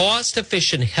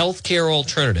 cost-efficient healthcare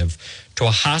alternative to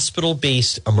a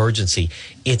hospital-based emergency.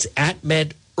 It's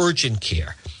Atmed Urgent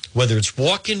Care. Whether it's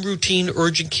walk-in routine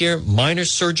urgent care, minor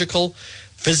surgical,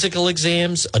 physical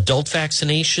exams, adult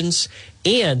vaccinations,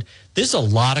 and there's a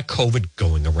lot of COVID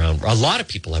going around. A lot of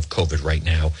people have COVID right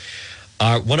now.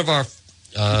 One of our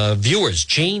viewers,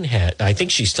 Jane, I think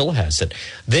she still has it.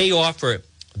 They offer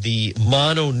the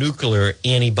mononuclear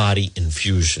antibody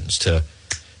infusions to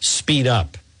speed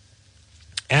up.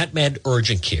 Atmed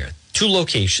Urgent Care, 2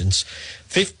 locations,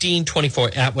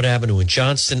 1524 Atwood Avenue in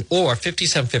Johnston or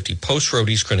 5750 Post Road,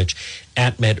 East Greenwich,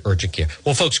 Atmed Urgent Care.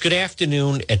 Well, folks, good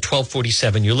afternoon at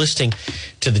 1247. You're listening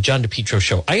to the John DePietro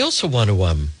Show. I also want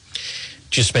to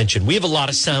just mention, we have a lot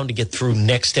of sound to get through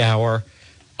next hour.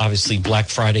 Obviously, Black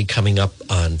Friday coming up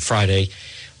on Friday.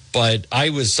 But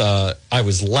I was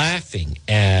laughing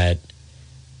at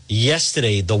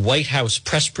yesterday, the White House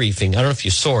press briefing. I don't know if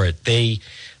you saw it. I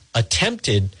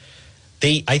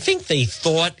think they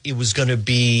thought it was going to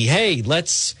be, hey,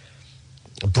 let's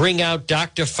bring out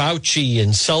Dr. Fauci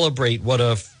and celebrate what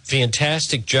a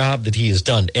fantastic job that he has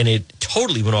done. And it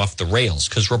totally went off the rails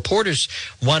because reporters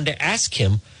wanted to ask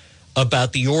him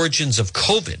about the origins of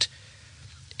COVID.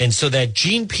 And so that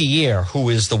Jean Pierre, who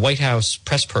is the White House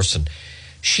press person,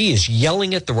 she is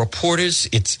yelling at the reporters.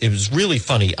 It was really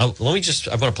funny. I want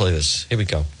to play this. Here we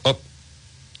go. Oh.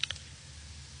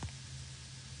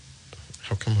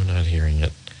 How come we're not hearing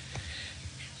it?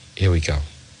 Here we go.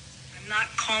 I'm not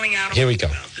calling out. Here we go.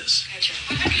 About this. Dr.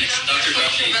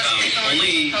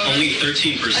 Fauci, only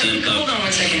 13% Hold on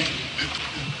 1 second.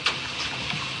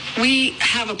 We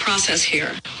have a process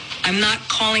here. I'm not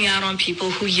calling out on people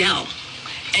who yell.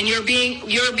 And you're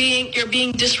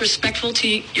being disrespectful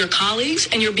to your colleagues,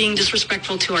 and you're being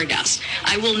disrespectful to our guests.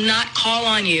 I will not call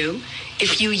on you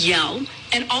if you yell.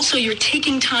 And also, you're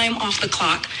taking time off the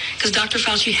clock because Dr.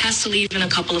 Fauci has to leave in a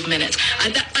couple of minutes.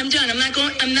 I'm done. I'm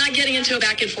not getting into a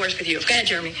back and forth with you. Go ahead,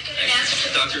 Jeremy.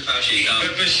 Dr. Fauci,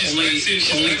 only 30.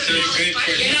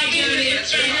 You're not giving me an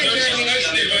answer. You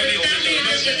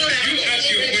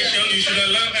ask your question, you should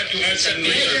allow her to answer.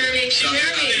 Jeremy.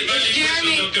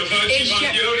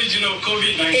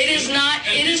 It is not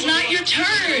your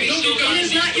turn. It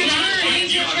is not your turn.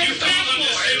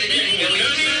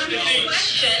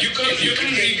 You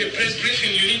can't make a press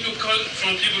briefing. You need to call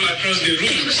from people across the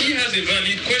room. She has a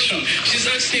valid question. She's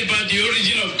asking about the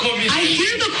origin of COVID. I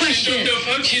hear the question. Dr.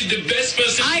 Fauci is the best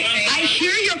person. I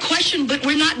hear your question, but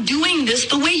we're not doing this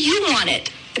the way you want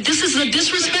it. This is a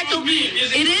disrespectful.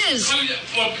 It is.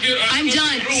 I'm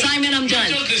done. Simon, I'm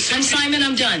done. Simon,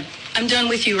 I'm done. I'm done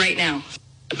with you right now.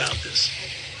 About this.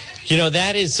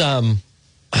 That is,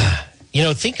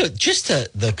 think of just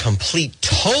the complete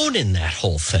tone in that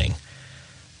whole thing.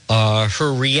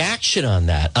 Her reaction on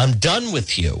that, I'm done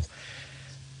with you.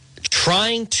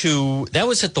 That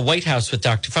was at the White House with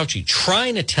Dr. Fauci,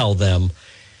 trying to tell them,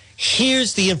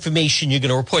 here's the information you're going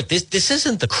to report. This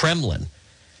isn't the Kremlin.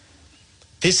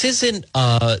 This isn't,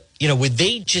 where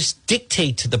they just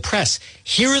dictate to the press,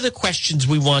 here are the questions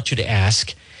we want you to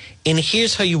ask, and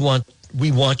here's how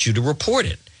we want you to report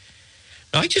it.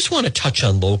 Now, I just want to touch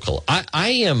on local. I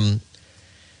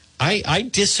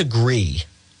disagree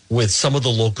with some of the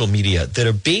local media that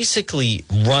are basically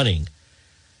running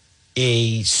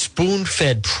a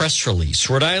spoon-fed press release.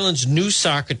 Rhode Island's new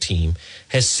soccer team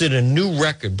has set a new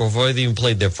record before they even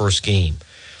played their first game.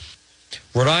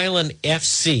 Rhode Island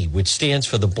FC, which stands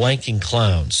for the Blanking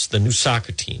Clowns, the new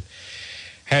soccer team,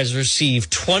 has received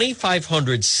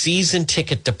 2,500 season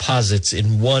ticket deposits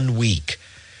in 1 week,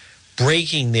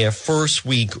 breaking their first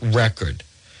week record.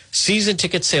 Season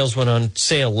ticket sales went on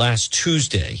sale last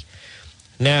Tuesday.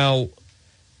 Now,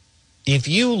 if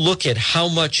you look at how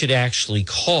much it actually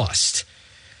cost,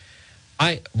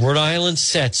 Rhode Island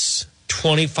sets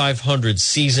 2,500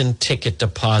 season ticket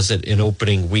deposit in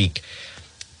opening week.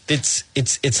 It's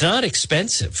not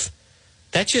expensive.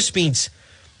 That just means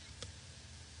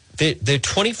they're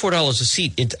 $24 a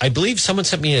seat. I believe someone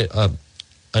sent me an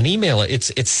email.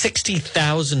 It's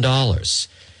 $60,000.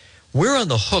 We're on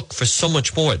the hook for so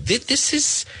much more. This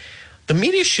is, the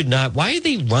media should not. Why are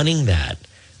they running that?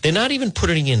 They're not even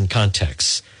putting it in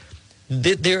context.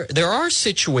 There are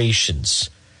situations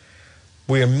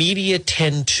where media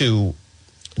tend to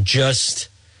just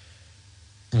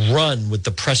run with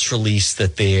the press release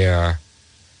that they're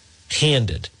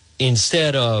handed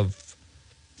instead of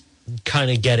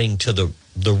kind of getting to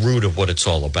the root of what it's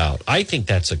all about. I think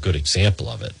that's a good example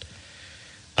of it.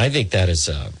 I think that is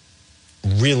a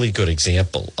really good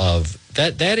example of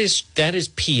that. That is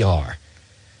PR.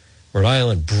 Rhode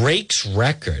Island breaks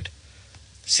record.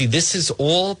 See, this is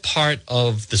all part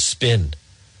of the spin.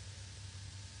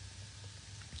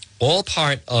 All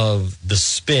part of the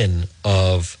spin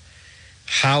of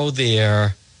how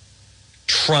they're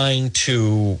trying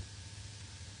to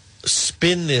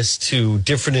spin this to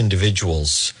different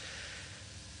individuals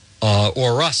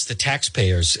or us, the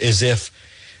taxpayers, as if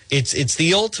it's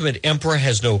the ultimate emperor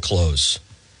has no clothes.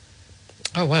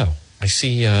 Oh, wow. I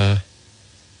see. Here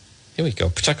we go.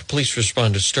 Pawtucket police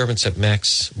respond to disturbance at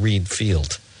Max Reed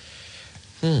Field.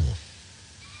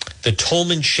 The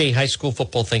Tolman Shea High School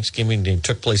football Thanksgiving game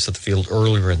took place at the field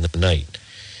earlier in the night.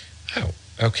 Oh,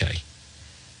 okay.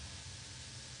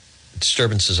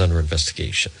 Disturbance is under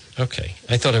investigation. Okay.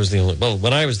 I thought I was the only... Well,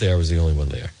 when I was there, I was the only one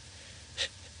there.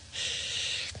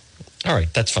 All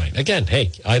right, that's fine. Again, hey,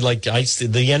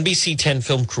 the NBC 10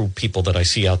 film crew people that I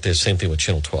see out there, same thing with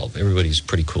Channel 12. Everybody's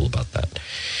pretty cool about that.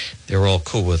 They're all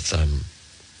cool with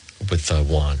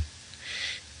Juan.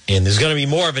 And there's going to be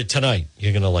more of it tonight.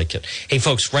 You're going to like it. Hey,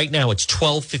 folks, right now it's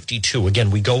 12:52.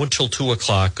 Again, we go until 2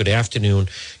 o'clock. Good afternoon.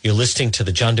 You're listening to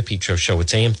the John DePietro Show.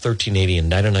 It's AM 1380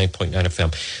 and 99.9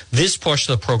 FM. This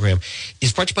portion of the program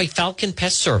is brought to you by Falcon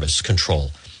Pest Service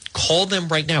Control. Call them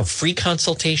right now. Free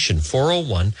consultation,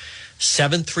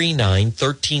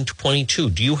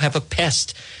 401-739-1322. Do you have a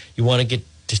pest you want to get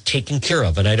taken care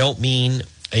of? And I don't mean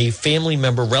a family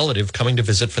member, relative coming to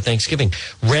visit for Thanksgiving.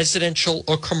 Residential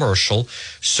or commercial,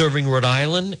 serving Rhode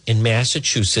Island and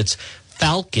Massachusetts.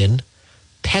 Falcon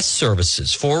Pest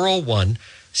Services,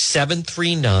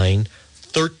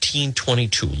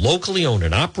 401-739-1322. Locally owned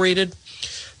and operated.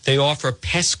 They offer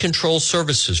pest control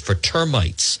services for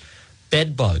termites,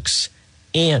 bed bugs,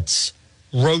 ants,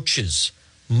 roaches,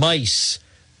 mice,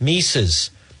 mices,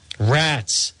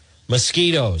 rats,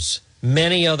 mosquitoes,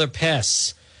 many other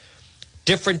pests.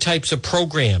 Different types of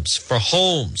programs for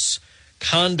homes,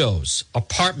 condos,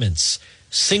 apartments,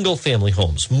 single-family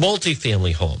homes,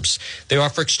 multifamily homes. They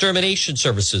offer extermination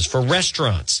services for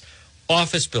restaurants,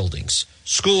 office buildings,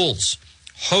 schools,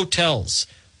 hotels,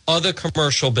 other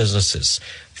commercial businesses.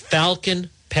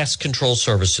 Falcon Pest Control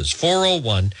Services,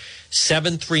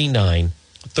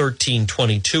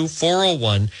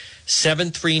 401-739-1322,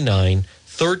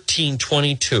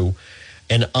 401-739-1322.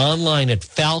 And online at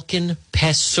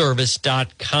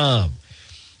falconpestservice.com.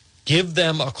 Give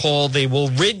them a call. They will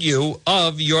rid you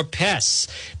of your pests.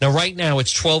 Now, right now,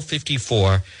 it's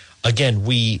 12:54. Again,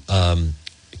 we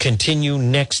continue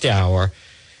next hour.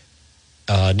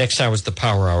 Next hour is the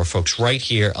Power Hour, folks, right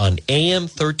here on AM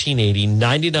 1380,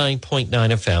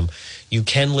 99.9 FM. You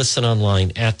can listen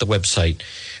online at the website,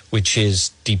 which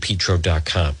is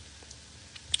depetro.com.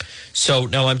 So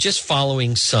now I'm just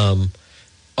following some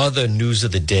other news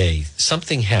of the day.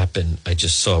 Something happened I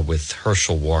just saw with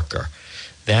Herschel Walker.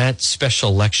 That special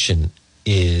election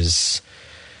is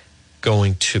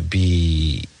going to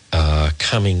be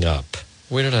coming up.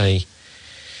 Where did I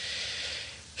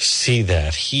see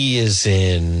that? He is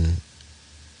in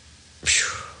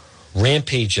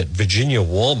rampage at Virginia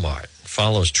Walmart.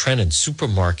 Follows trend in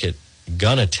supermarket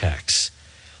gun attacks.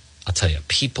 I'll tell you,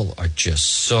 people are just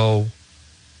so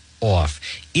off.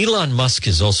 Elon Musk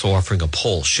is also offering a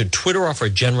poll. Should Twitter offer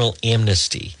a general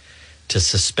amnesty to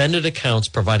suspended accounts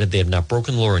provided they have not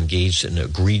broken law or engaged in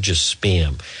egregious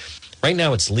spam? Right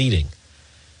now it's leading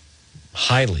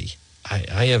highly.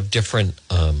 I have different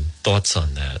thoughts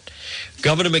on that.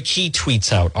 Governor McKee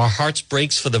tweets out, "Our hearts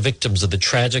breaks for the victims of the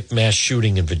tragic mass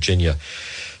shooting in Virginia.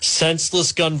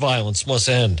 Senseless gun violence must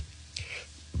end."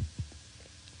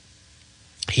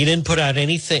 He didn't put out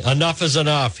anything. Enough is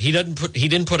enough. He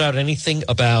didn't put out anything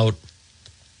about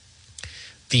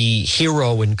the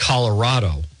hero in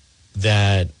Colorado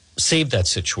that saved that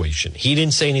situation. He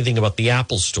didn't say anything about the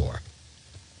Apple Store.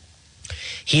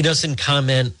 He doesn't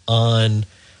comment on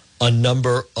a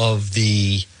number of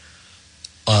the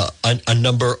a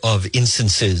number of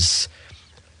instances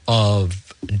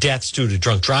of deaths due to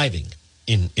drunk driving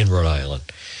in Rhode Island.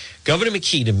 Governor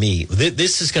McKee, to me,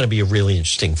 this is going to be a really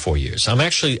interesting 4 years. I'm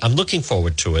looking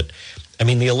forward to it. I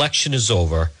mean, the election is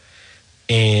over,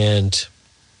 and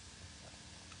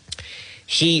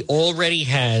he already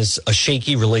has a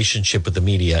shaky relationship with the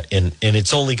media, and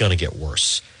it's only going to get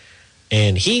worse.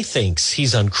 And he thinks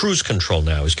he's on cruise control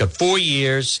now. He's got 4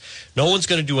 years. No one's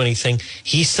going to do anything.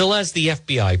 He still has the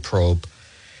FBI probe.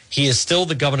 He is still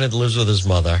the governor that lives with his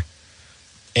mother.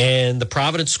 And the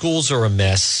Providence schools are a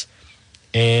mess.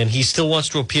 And he still wants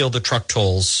to appeal the truck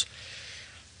tolls.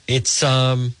 It's,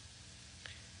 you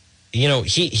know,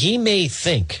 he may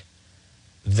think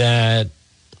that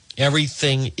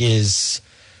everything is,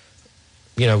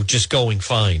 you know, just going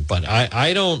fine. But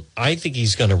I think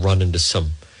he's going to run into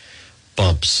some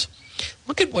bumps.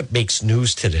 Look at what makes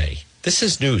news today. This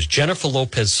is news. Jennifer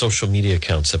Lopez's social media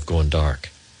accounts have gone dark.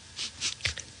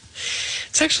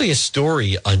 It's actually a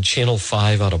story on Channel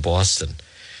 5 out of Boston.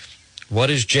 What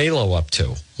is J-Lo up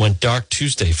to? Went dark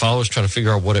Tuesday. Followers trying to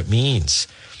figure out what it means.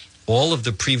 All of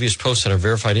the previous posts on her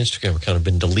verified Instagram account have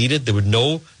been deleted. There were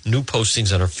no new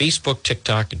postings on her Facebook,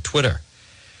 TikTok, and Twitter.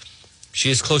 She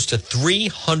has close to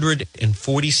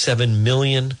 347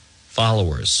 million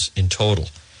followers in total.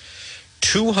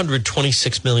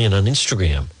 226 million on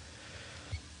Instagram.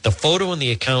 The photo on the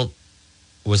account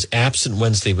was absent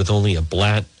Wednesday with only a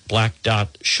black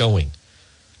dot showing.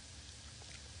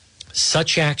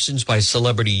 Such actions by a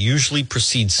celebrity usually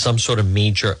precede some sort of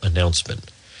major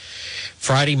announcement.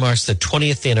 Friday marks the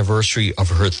 20th anniversary of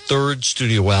her third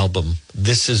studio album,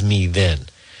 This Is Me Then,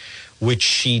 which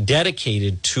she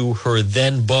dedicated to her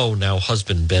then beau, now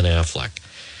husband, Ben Affleck.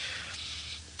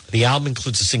 The album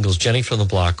includes the singles Jenny from the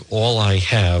Block, All I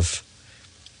Have,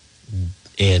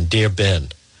 and Dear Ben.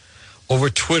 Over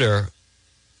Twitter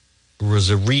was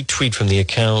a retweet from the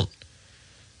account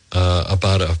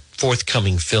about a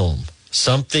forthcoming film.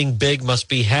 Something big must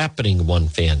be happening, one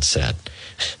fan said.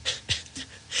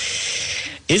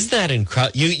 Isn't that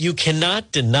incredible? You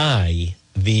cannot deny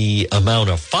the amount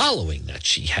of following that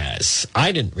she has.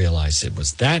 I didn't realize it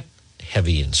was that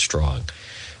heavy and strong.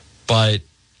 But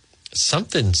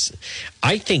something's,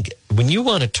 I think when you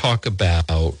want to talk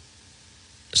about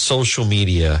social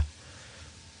media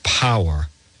power,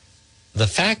 the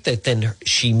fact that then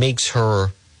she makes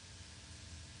her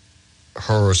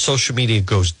social media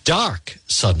goes dark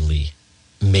suddenly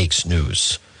makes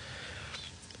news.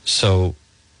 So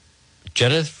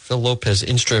Jennifer Lopez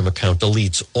Instagram account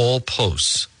deletes all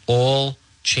posts. All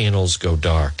channels go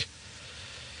dark.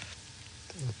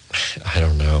 I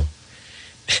don't know.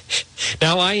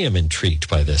 Now, I am intrigued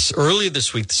by this. Earlier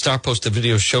this week, the star posted a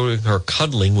video showing her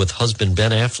cuddling with husband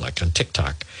Ben Affleck on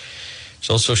TikTok. It's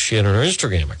also shared on her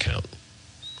Instagram account.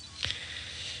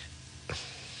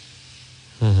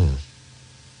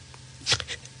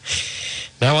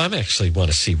 Now, I'm actually want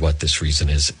to see what this reason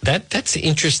is. That's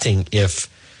interesting if,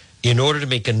 in order to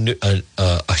make a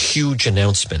huge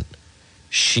announcement,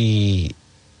 she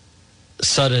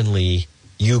suddenly,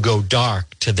 you go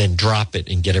dark to then drop it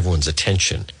and get everyone's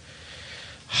attention.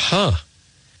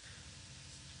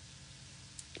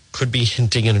 Could be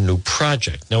hinting at a new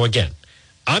project. Now, again,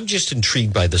 I'm just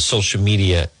intrigued by the social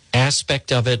media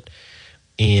aspect of it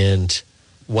and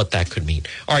what that could mean.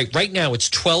 All right, right now it's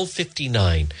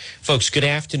 12:59. Folks, good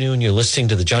afternoon. You're listening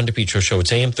to the John DePietro Show.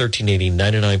 It's AM 1380,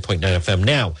 99.9 FM.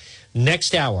 Now,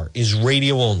 next hour is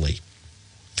radio only.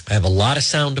 I have a lot of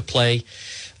sound to play.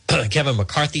 Kevin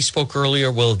McCarthy spoke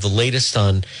earlier. Well, the latest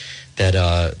on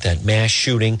that mass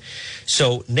shooting.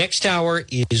 So next hour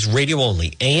is radio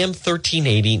only. AM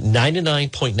 1380,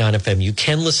 99.9 FM. You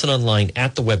can listen online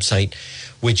at the website,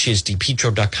 which is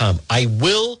depetro.com. I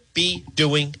will be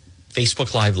doing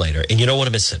Facebook Live later, and you don't want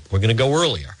to miss it. We're going to go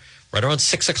earlier. Right around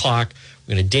 6 o'clock,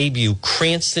 we're going to debut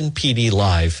Cranston PD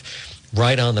Live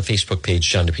right on the Facebook page,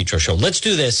 John DePietro Show. Let's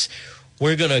do this.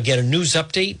 We're going to get a news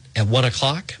update at 1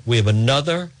 o'clock. We have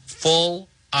another full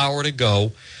hour to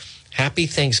go. Happy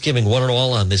Thanksgiving, one and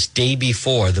all, on this day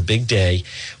before the big day.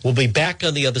 We'll be back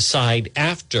on the other side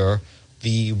after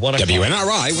the 1 o'clock.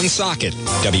 WNRI Woonsocket,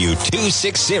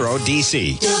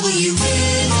 W260DC.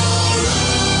 WNRI.